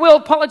bow, but we'll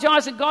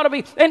apologize and God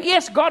will be, and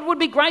yes, God would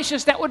be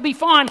gracious, that would be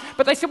fine.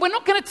 But they said, we're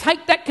not going to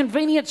take that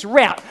convenience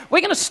route.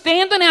 We're going to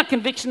stand on our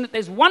conviction that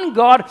there's one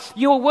God.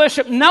 You will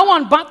worship no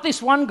one but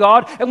this one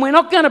God, and we're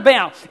not going to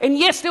bow. And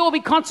yes, there will be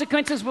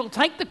consequences. We'll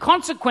take the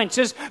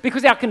consequences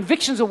because our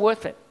convictions are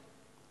worth it.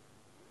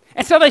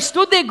 And so they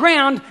stood their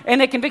ground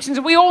and their convictions,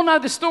 and we all know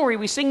the story.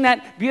 We sing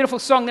that beautiful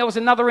song, There Was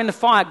Another in the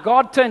Fire.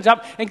 God turns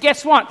up, and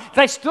guess what?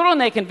 They stood on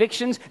their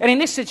convictions, and in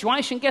this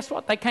situation, guess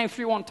what? They came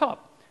through on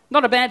top.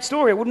 Not a bad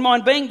story. I wouldn't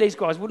mind being these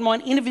guys. Wouldn't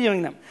mind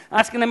interviewing them,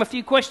 asking them a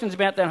few questions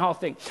about that whole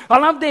thing. I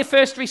love their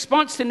first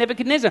response to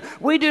Nebuchadnezzar.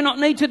 We do not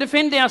need to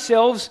defend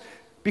ourselves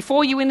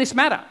before you in this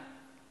matter.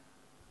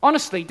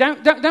 Honestly,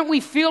 don't we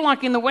feel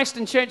like in the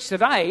Western church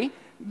today,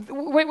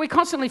 we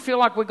constantly feel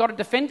like we've got to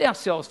defend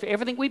ourselves for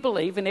everything we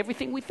believe and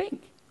everything we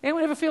think?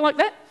 Anyone ever feel like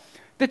that?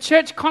 The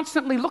church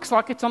constantly looks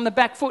like it's on the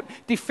back foot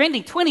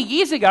defending. 20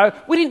 years ago,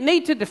 we didn't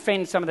need to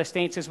defend some of the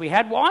stances we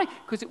had. Why?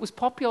 Because it was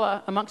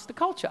popular amongst the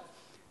culture.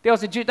 There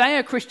was a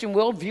Judeo-Christian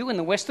worldview in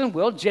the Western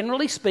world,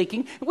 generally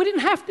speaking, and we didn't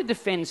have to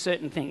defend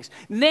certain things.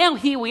 Now,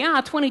 here we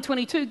are,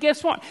 2022,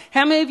 guess what?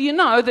 How many of you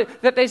know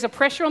that there's a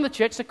pressure on the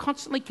church to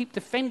constantly keep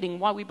defending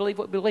why we believe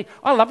what we believe?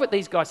 I love what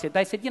these guys said.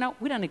 They said,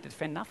 we don't need to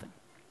defend nothing.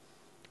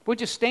 We'll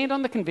just stand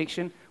on the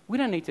conviction. We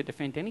don't need to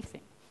defend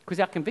anything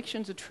because our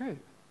convictions are true.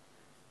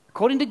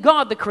 According to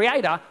God, the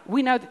Creator,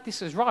 we know that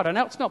this is right. I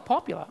know it's not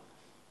popular.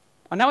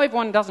 I know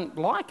everyone doesn't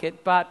like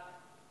it, but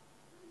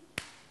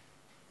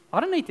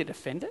I don't need to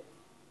defend it.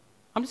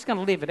 I'm just going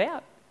to live it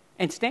out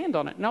and stand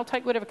on it, and I'll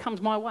take whatever comes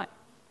my way.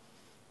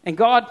 And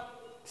God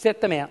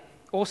set them out.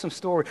 Awesome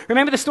story.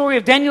 Remember the story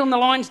of Daniel in the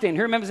lion's den?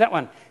 Who remembers that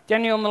one?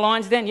 Daniel in the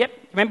lion's den, yep.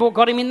 Remember what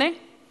got him in there?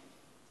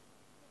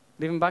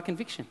 Living by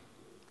conviction.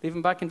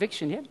 Living by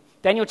conviction, yep.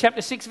 Daniel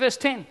chapter 6, verse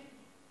 10.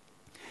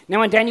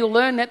 Now when Daniel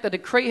learned that the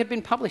decree had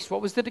been published,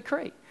 what was the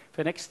decree? For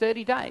the next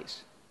 30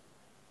 days.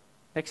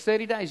 Next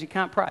 30 days you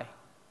can't pray.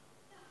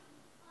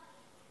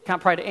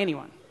 Can't pray to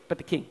anyone but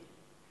the king.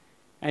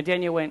 And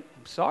Daniel went,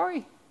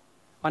 sorry,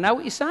 I know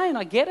what you're saying,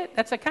 I get it,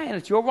 that's okay, and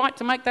it's your right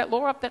to make that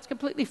law up, that's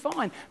completely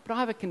fine, but I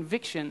have a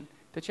conviction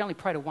that you only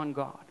pray to one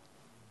God.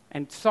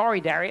 And sorry,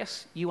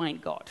 Darius, you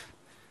ain't God.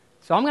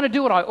 So I'm going to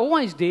do what I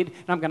always did,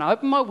 and I'm going to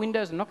open my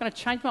windows, I'm not going to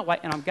change my way,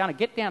 and I'm going to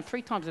get down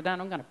 3 times a day,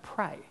 and I'm going to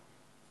pray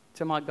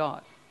to my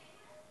God.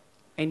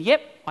 And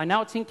yep, I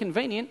know it's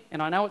inconvenient, and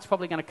I know it's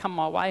probably going to come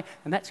my way,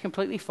 and that's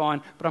completely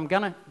fine, but I'm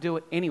going to do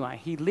it anyway.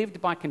 He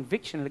lived by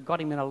conviction, and it got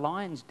him in a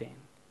lion's den.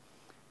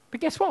 But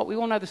guess what? We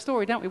all know the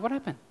story, don't we? What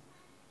happened?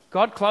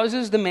 God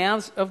closes the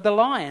mouths of the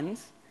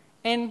lions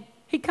and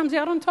he comes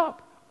out on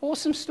top.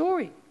 Awesome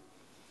story.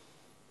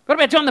 What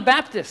about John the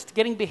Baptist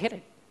getting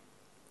beheaded?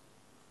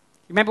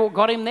 Remember what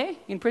got him there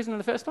in prison in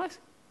the first place?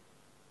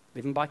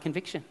 Living by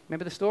conviction.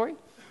 Remember the story?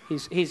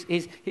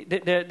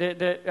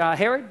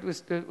 Herod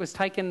was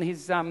taken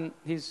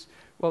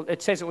well,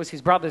 it says it was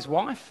his brother's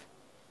wife.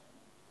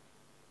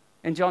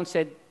 And John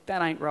said,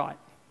 that ain't right.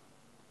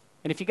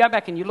 And if you go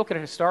back and you look at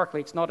it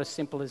historically, it's not as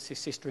simple as his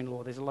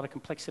sister-in-law. There's a lot of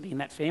complexity in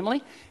that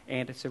family,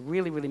 and it's a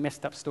really, really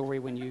messed up story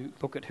when you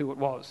look at who it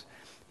was.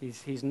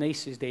 His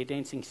niece is there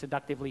dancing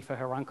seductively for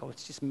her uncle.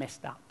 It's just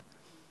messed up.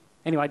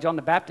 Anyway, John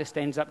the Baptist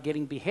ends up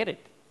getting beheaded.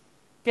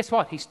 Guess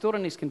what? He stood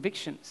on his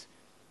convictions.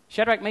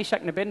 Shadrach,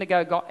 Meshach, and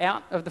Abednego got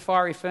out of the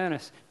fiery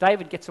furnace.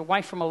 David gets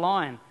away from a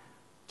lion.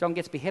 John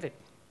gets beheaded.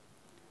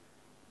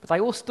 But they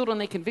all stood on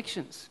their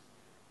convictions.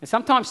 And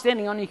sometimes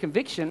standing on your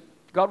conviction,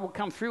 God will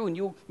come through and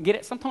you'll get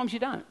it. Sometimes you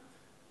don't.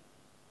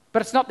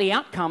 But it's not the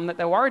outcome that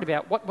they're worried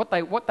about.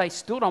 What they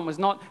stood on was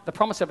not the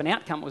promise of an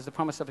outcome, it was the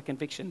promise of a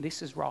conviction.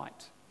 This is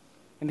right.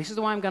 And this is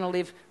the way I'm going to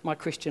live my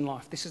Christian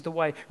life. This is the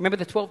way. Remember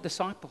the 12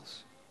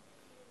 disciples?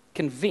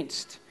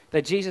 Convinced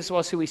that Jesus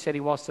was who he said he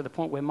was, to the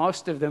point where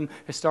most of them,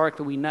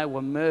 historically we know,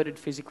 were murdered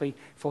physically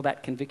for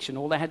that conviction.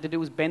 All they had to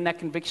do was bend that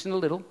conviction a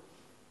little.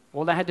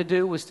 All they had to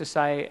do was to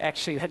say,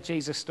 actually, that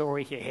Jesus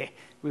story, yeah,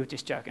 we were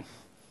just joking.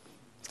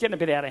 It's getting a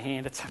bit out of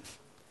hand.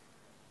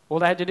 All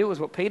they had to do was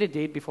what Peter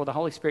did before the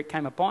Holy Spirit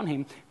came upon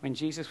him when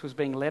Jesus was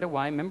being led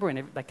away. Remember,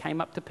 and they came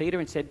up to Peter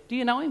and said, do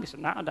you know him? He said,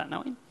 no, I don't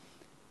know him.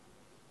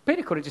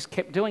 Peter could have just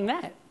kept doing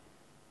that.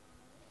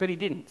 But he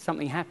didn't.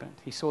 Something happened.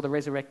 He saw the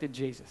resurrected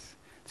Jesus.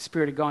 The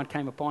Spirit of God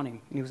came upon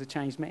him, and he was a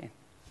changed man. And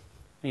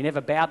he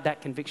never bowed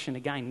that conviction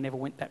again, never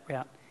went that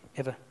route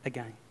ever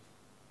again.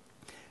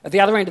 At the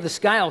other end of the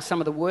scale,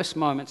 some of the worst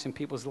moments in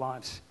people's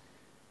lives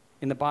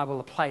in the Bible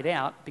are played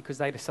out because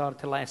they decided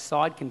to lay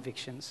aside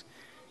convictions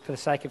for the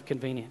sake of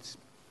convenience.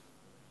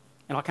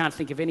 And I can't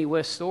think of any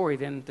worse story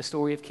than the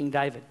story of King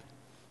David.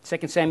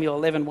 2 Samuel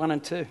 11, 1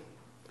 and 2.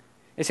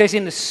 It says,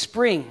 in the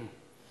spring,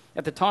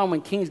 at the time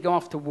when kings go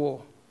off to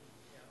war,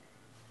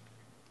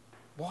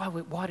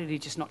 why did he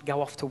just not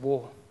go off to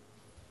war?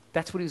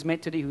 That's what he was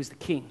meant to do. He was the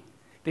king.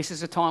 This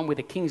is a time where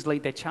the kings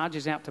lead their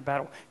charges out to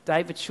battle.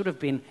 David should have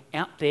been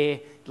out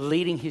there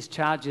leading his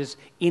charges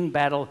in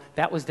battle.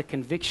 That was the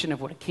conviction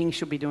of what a king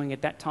should be doing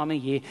at that time of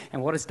year.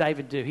 And what does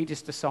David do? He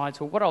just decides,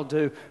 well, what I'll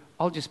do,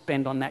 I'll just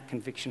bend on that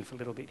conviction for a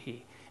little bit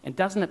here. And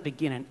doesn't it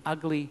begin an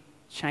ugly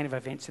chain of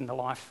events in the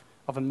life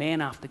of a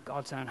man after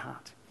God's own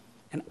heart?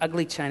 An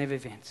ugly chain of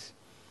events.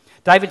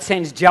 David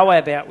sends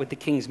Joab out with the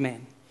king's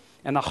men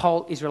and the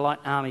whole Israelite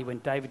army when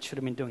David should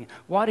have been doing it.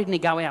 Why didn't he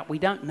go out? We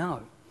don't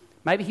know.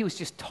 Maybe he was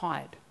just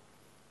tired.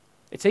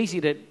 It's easy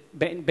to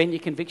bend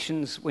your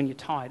convictions when you're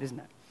tired, isn't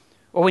it?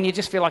 Or when you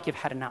just feel like you've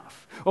had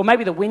enough. Or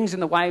maybe the winds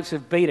and the waves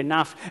have beat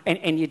enough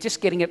and you're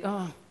just getting it.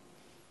 Oh,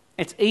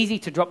 it's easy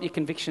to drop your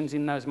convictions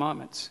in those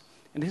moments.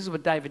 And this is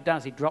what David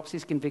does. He drops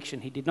his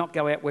conviction. He did not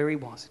go out where he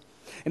was.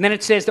 And then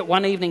it says that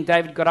one evening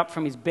David got up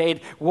from his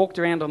bed, walked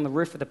around on the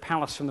roof of the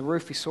palace. From the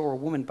roof he saw a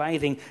woman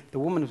bathing. The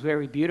woman was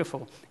very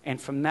beautiful. And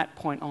from that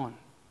point on,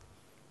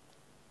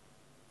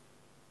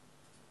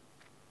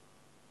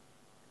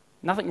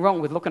 nothing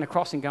wrong with looking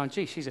across and going,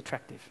 gee, she's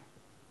attractive.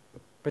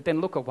 But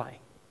then look away.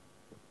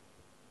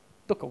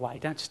 Look away.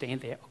 Don't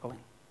stand there ogling.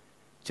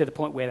 To the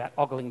point where that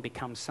ogling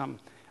becomes some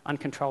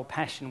uncontrolled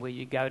passion where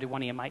you go to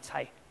one of your mates,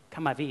 hey,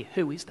 come over here.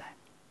 Who is that?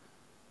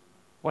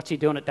 What's he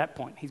doing at that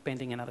point? He's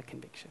bending another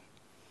conviction.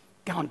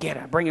 Go and get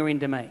her. Bring her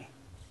into me.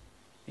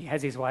 He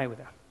has his way with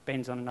her.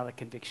 Bends on another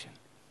conviction.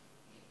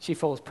 She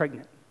falls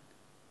pregnant.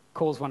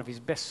 Calls one of his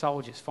best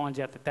soldiers, finds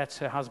out that that's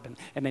her husband,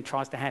 and then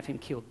tries to have him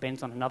killed,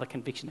 bends on another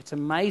conviction. It's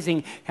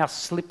amazing how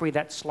slippery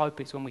that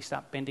slope is when we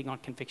start bending on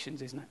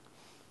convictions, isn't it?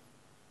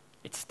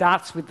 It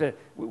starts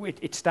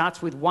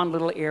with one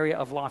little area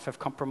of life of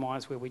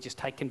compromise where we just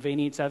take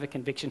convenience over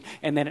conviction,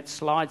 and then it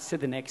slides to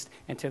the next,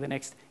 and to the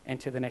next, and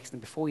to the next.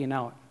 And before you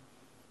know it,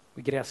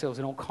 we get ourselves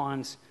in all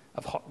kinds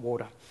of hot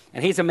water.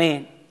 And here's a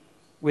man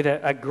with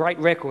a great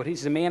record.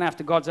 He's a man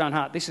after God's own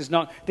heart. This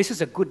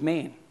is a good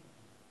man.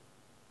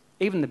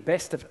 Even the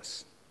best of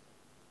us,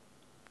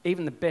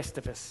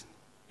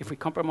 if we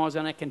compromise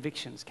on our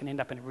convictions, can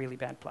end up in a really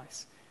bad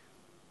place.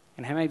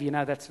 And how many of you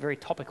know that's very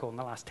topical in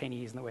the last 10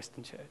 years in the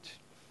Western church?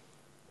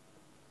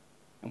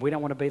 And we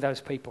don't want to be those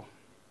people.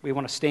 We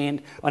want to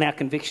stand on our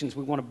convictions.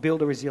 We want to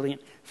build a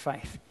resilient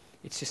faith.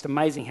 It's just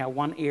amazing how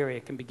one area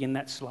can begin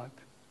that slope.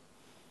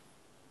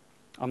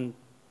 I'm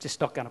just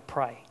not going to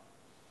pray.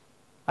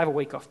 I have a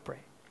week off prayer.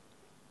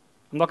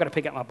 I'm not going to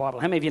pick up my Bible.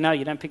 How many of you know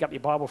you don't pick up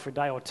your Bible for a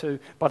day or two?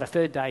 By the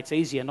third day, it's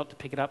easier not to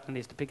pick it up than it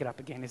is to pick it up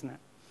again, isn't it?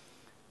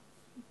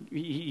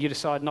 You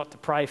decide not to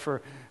pray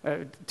for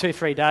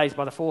 2-3 days.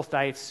 By the fourth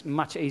day, it's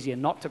much easier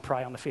not to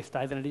pray on the fifth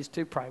day than it is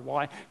to pray.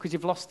 Why? Because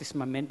you've lost this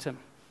momentum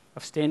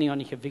of standing on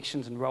your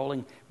convictions and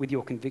rolling with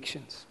your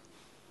convictions.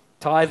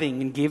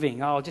 Tithing and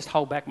giving. Oh, I'll just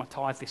hold back my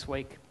tithe this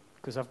week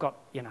because I've got,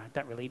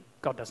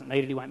 God doesn't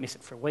need it. He won't miss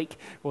it for a week.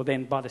 Well,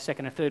 then by the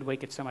second or third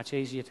week, it's so much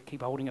easier to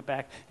keep holding it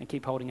back and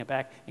keep holding it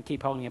back and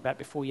keep holding it back.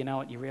 Before you know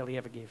it, you rarely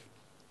ever give.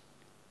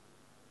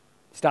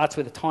 It starts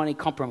with a tiny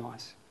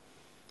compromise.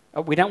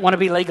 We don't want to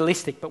be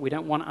legalistic, but we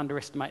don't want to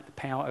underestimate the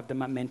power of the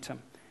momentum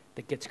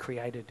that gets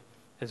created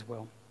as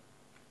well.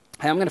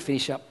 Hey, I'm going to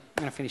finish up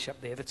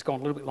there. That's gone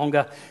a little bit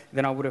longer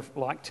than I would have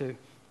liked to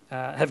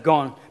have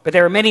gone. But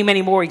there are many,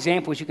 many more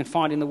examples you can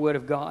find in the Word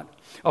of God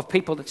of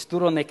people that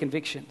stood on their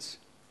convictions.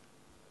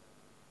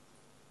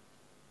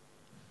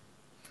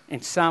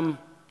 And some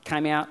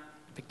came out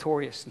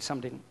victorious and some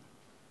didn't.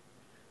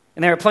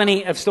 And there are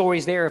plenty of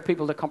stories there of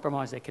people that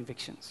compromise their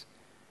convictions.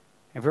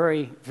 And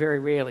very, very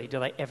rarely do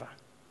they ever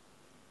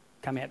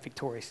come out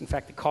victorious. In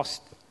fact, it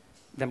cost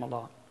them a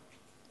lot.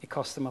 It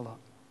cost them a lot.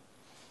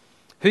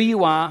 Who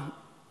you are,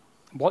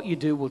 what you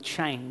do will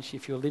change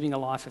if you're living a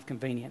life of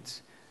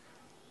convenience,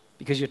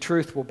 because your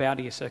truth will bow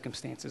to your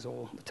circumstances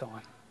all the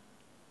time.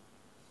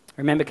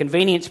 Remember,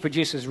 convenience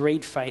produces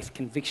reed faith,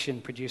 conviction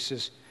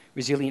produces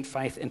resilient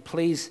faith, and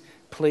please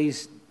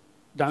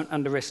don't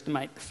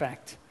underestimate the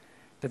fact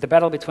that the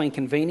battle between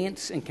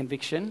convenience and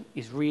conviction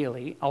is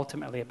really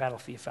ultimately a battle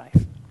for your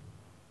faith.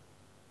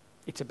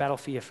 It's a battle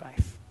for your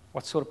faith.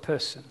 What sort of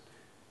person,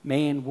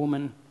 man,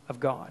 woman of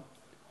God,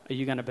 are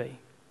you going to be?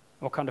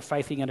 What kind of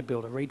faith are you going to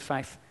build? A reed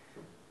faith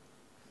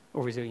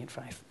or resilient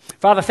faith?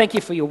 Father, thank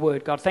you for your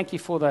word, God. Thank you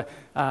for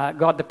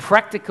the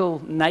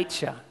practical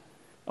nature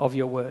of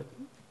your word.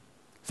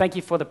 Thank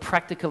you for the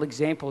practical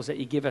examples that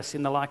you give us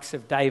in the likes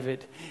of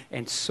David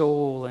and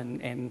Saul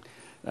and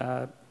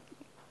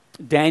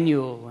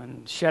Daniel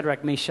and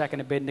Shadrach, Meshach,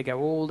 and Abednego,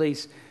 all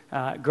these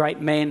great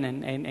men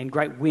and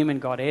great women,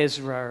 God,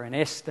 Ezra and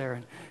Esther,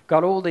 and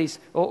God, all these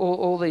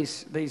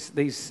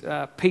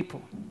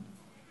people.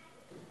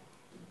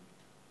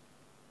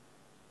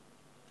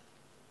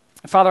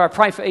 Father, I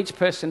pray for each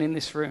person in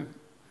this room.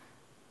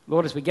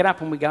 Lord, as we get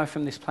up and we go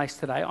from this place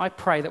today, I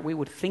pray that we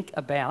would think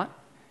about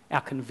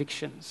our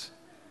convictions.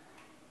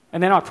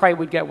 And then I pray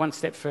we'd go one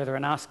step further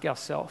and ask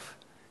ourselves,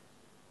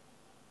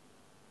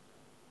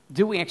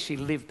 do we actually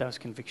live those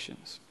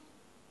convictions?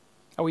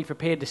 Are we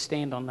prepared to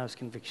stand on those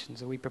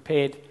convictions? Are we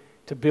prepared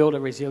to build a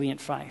resilient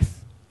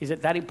faith? Is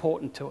it that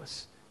important to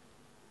us?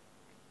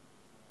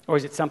 Or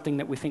is it something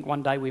that we think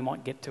one day we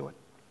might get to it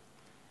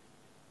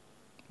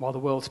while the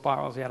world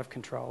spirals out of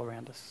control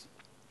around us?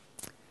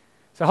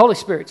 So Holy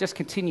Spirit, just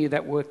continue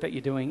that work that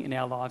you're doing in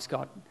our lives,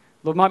 God.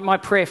 Lord, my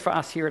prayer for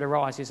us here at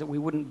Arise is that we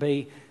wouldn't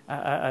be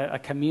a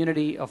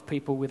community of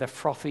people with a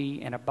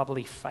frothy and a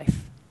bubbly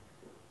faith.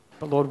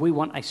 But Lord, we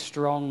want a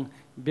strong,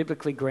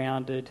 biblically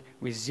grounded,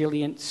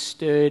 resilient,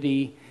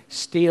 sturdy,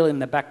 steel in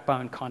the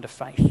backbone kind of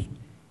faith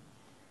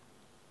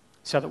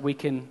so that we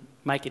can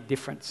make a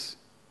difference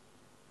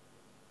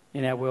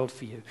in our world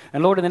for you.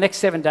 And Lord, in the next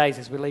 7 days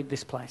as we leave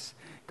this place,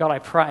 God, I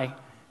pray,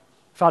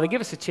 Father,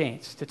 give us a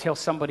chance to tell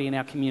somebody in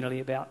our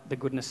community about the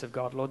goodness of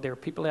God. Lord, there are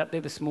people out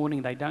there this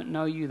morning, they don't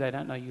know you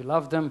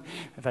love them,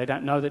 they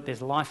don't know that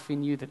there's life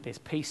in you, that there's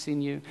peace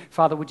in you.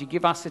 Father, would you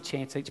give us a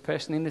chance, each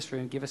person in this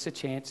room, give us a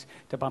chance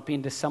to bump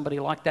into somebody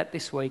like that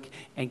this week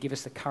and give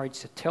us the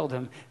courage to tell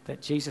them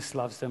that Jesus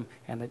loves them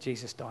and that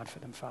Jesus died for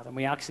them, Father. And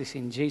we ask this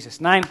in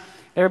Jesus' name.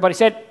 Everybody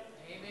said,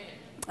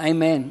 Amen.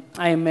 Amen.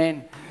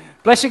 Amen.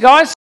 Bless you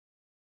guys.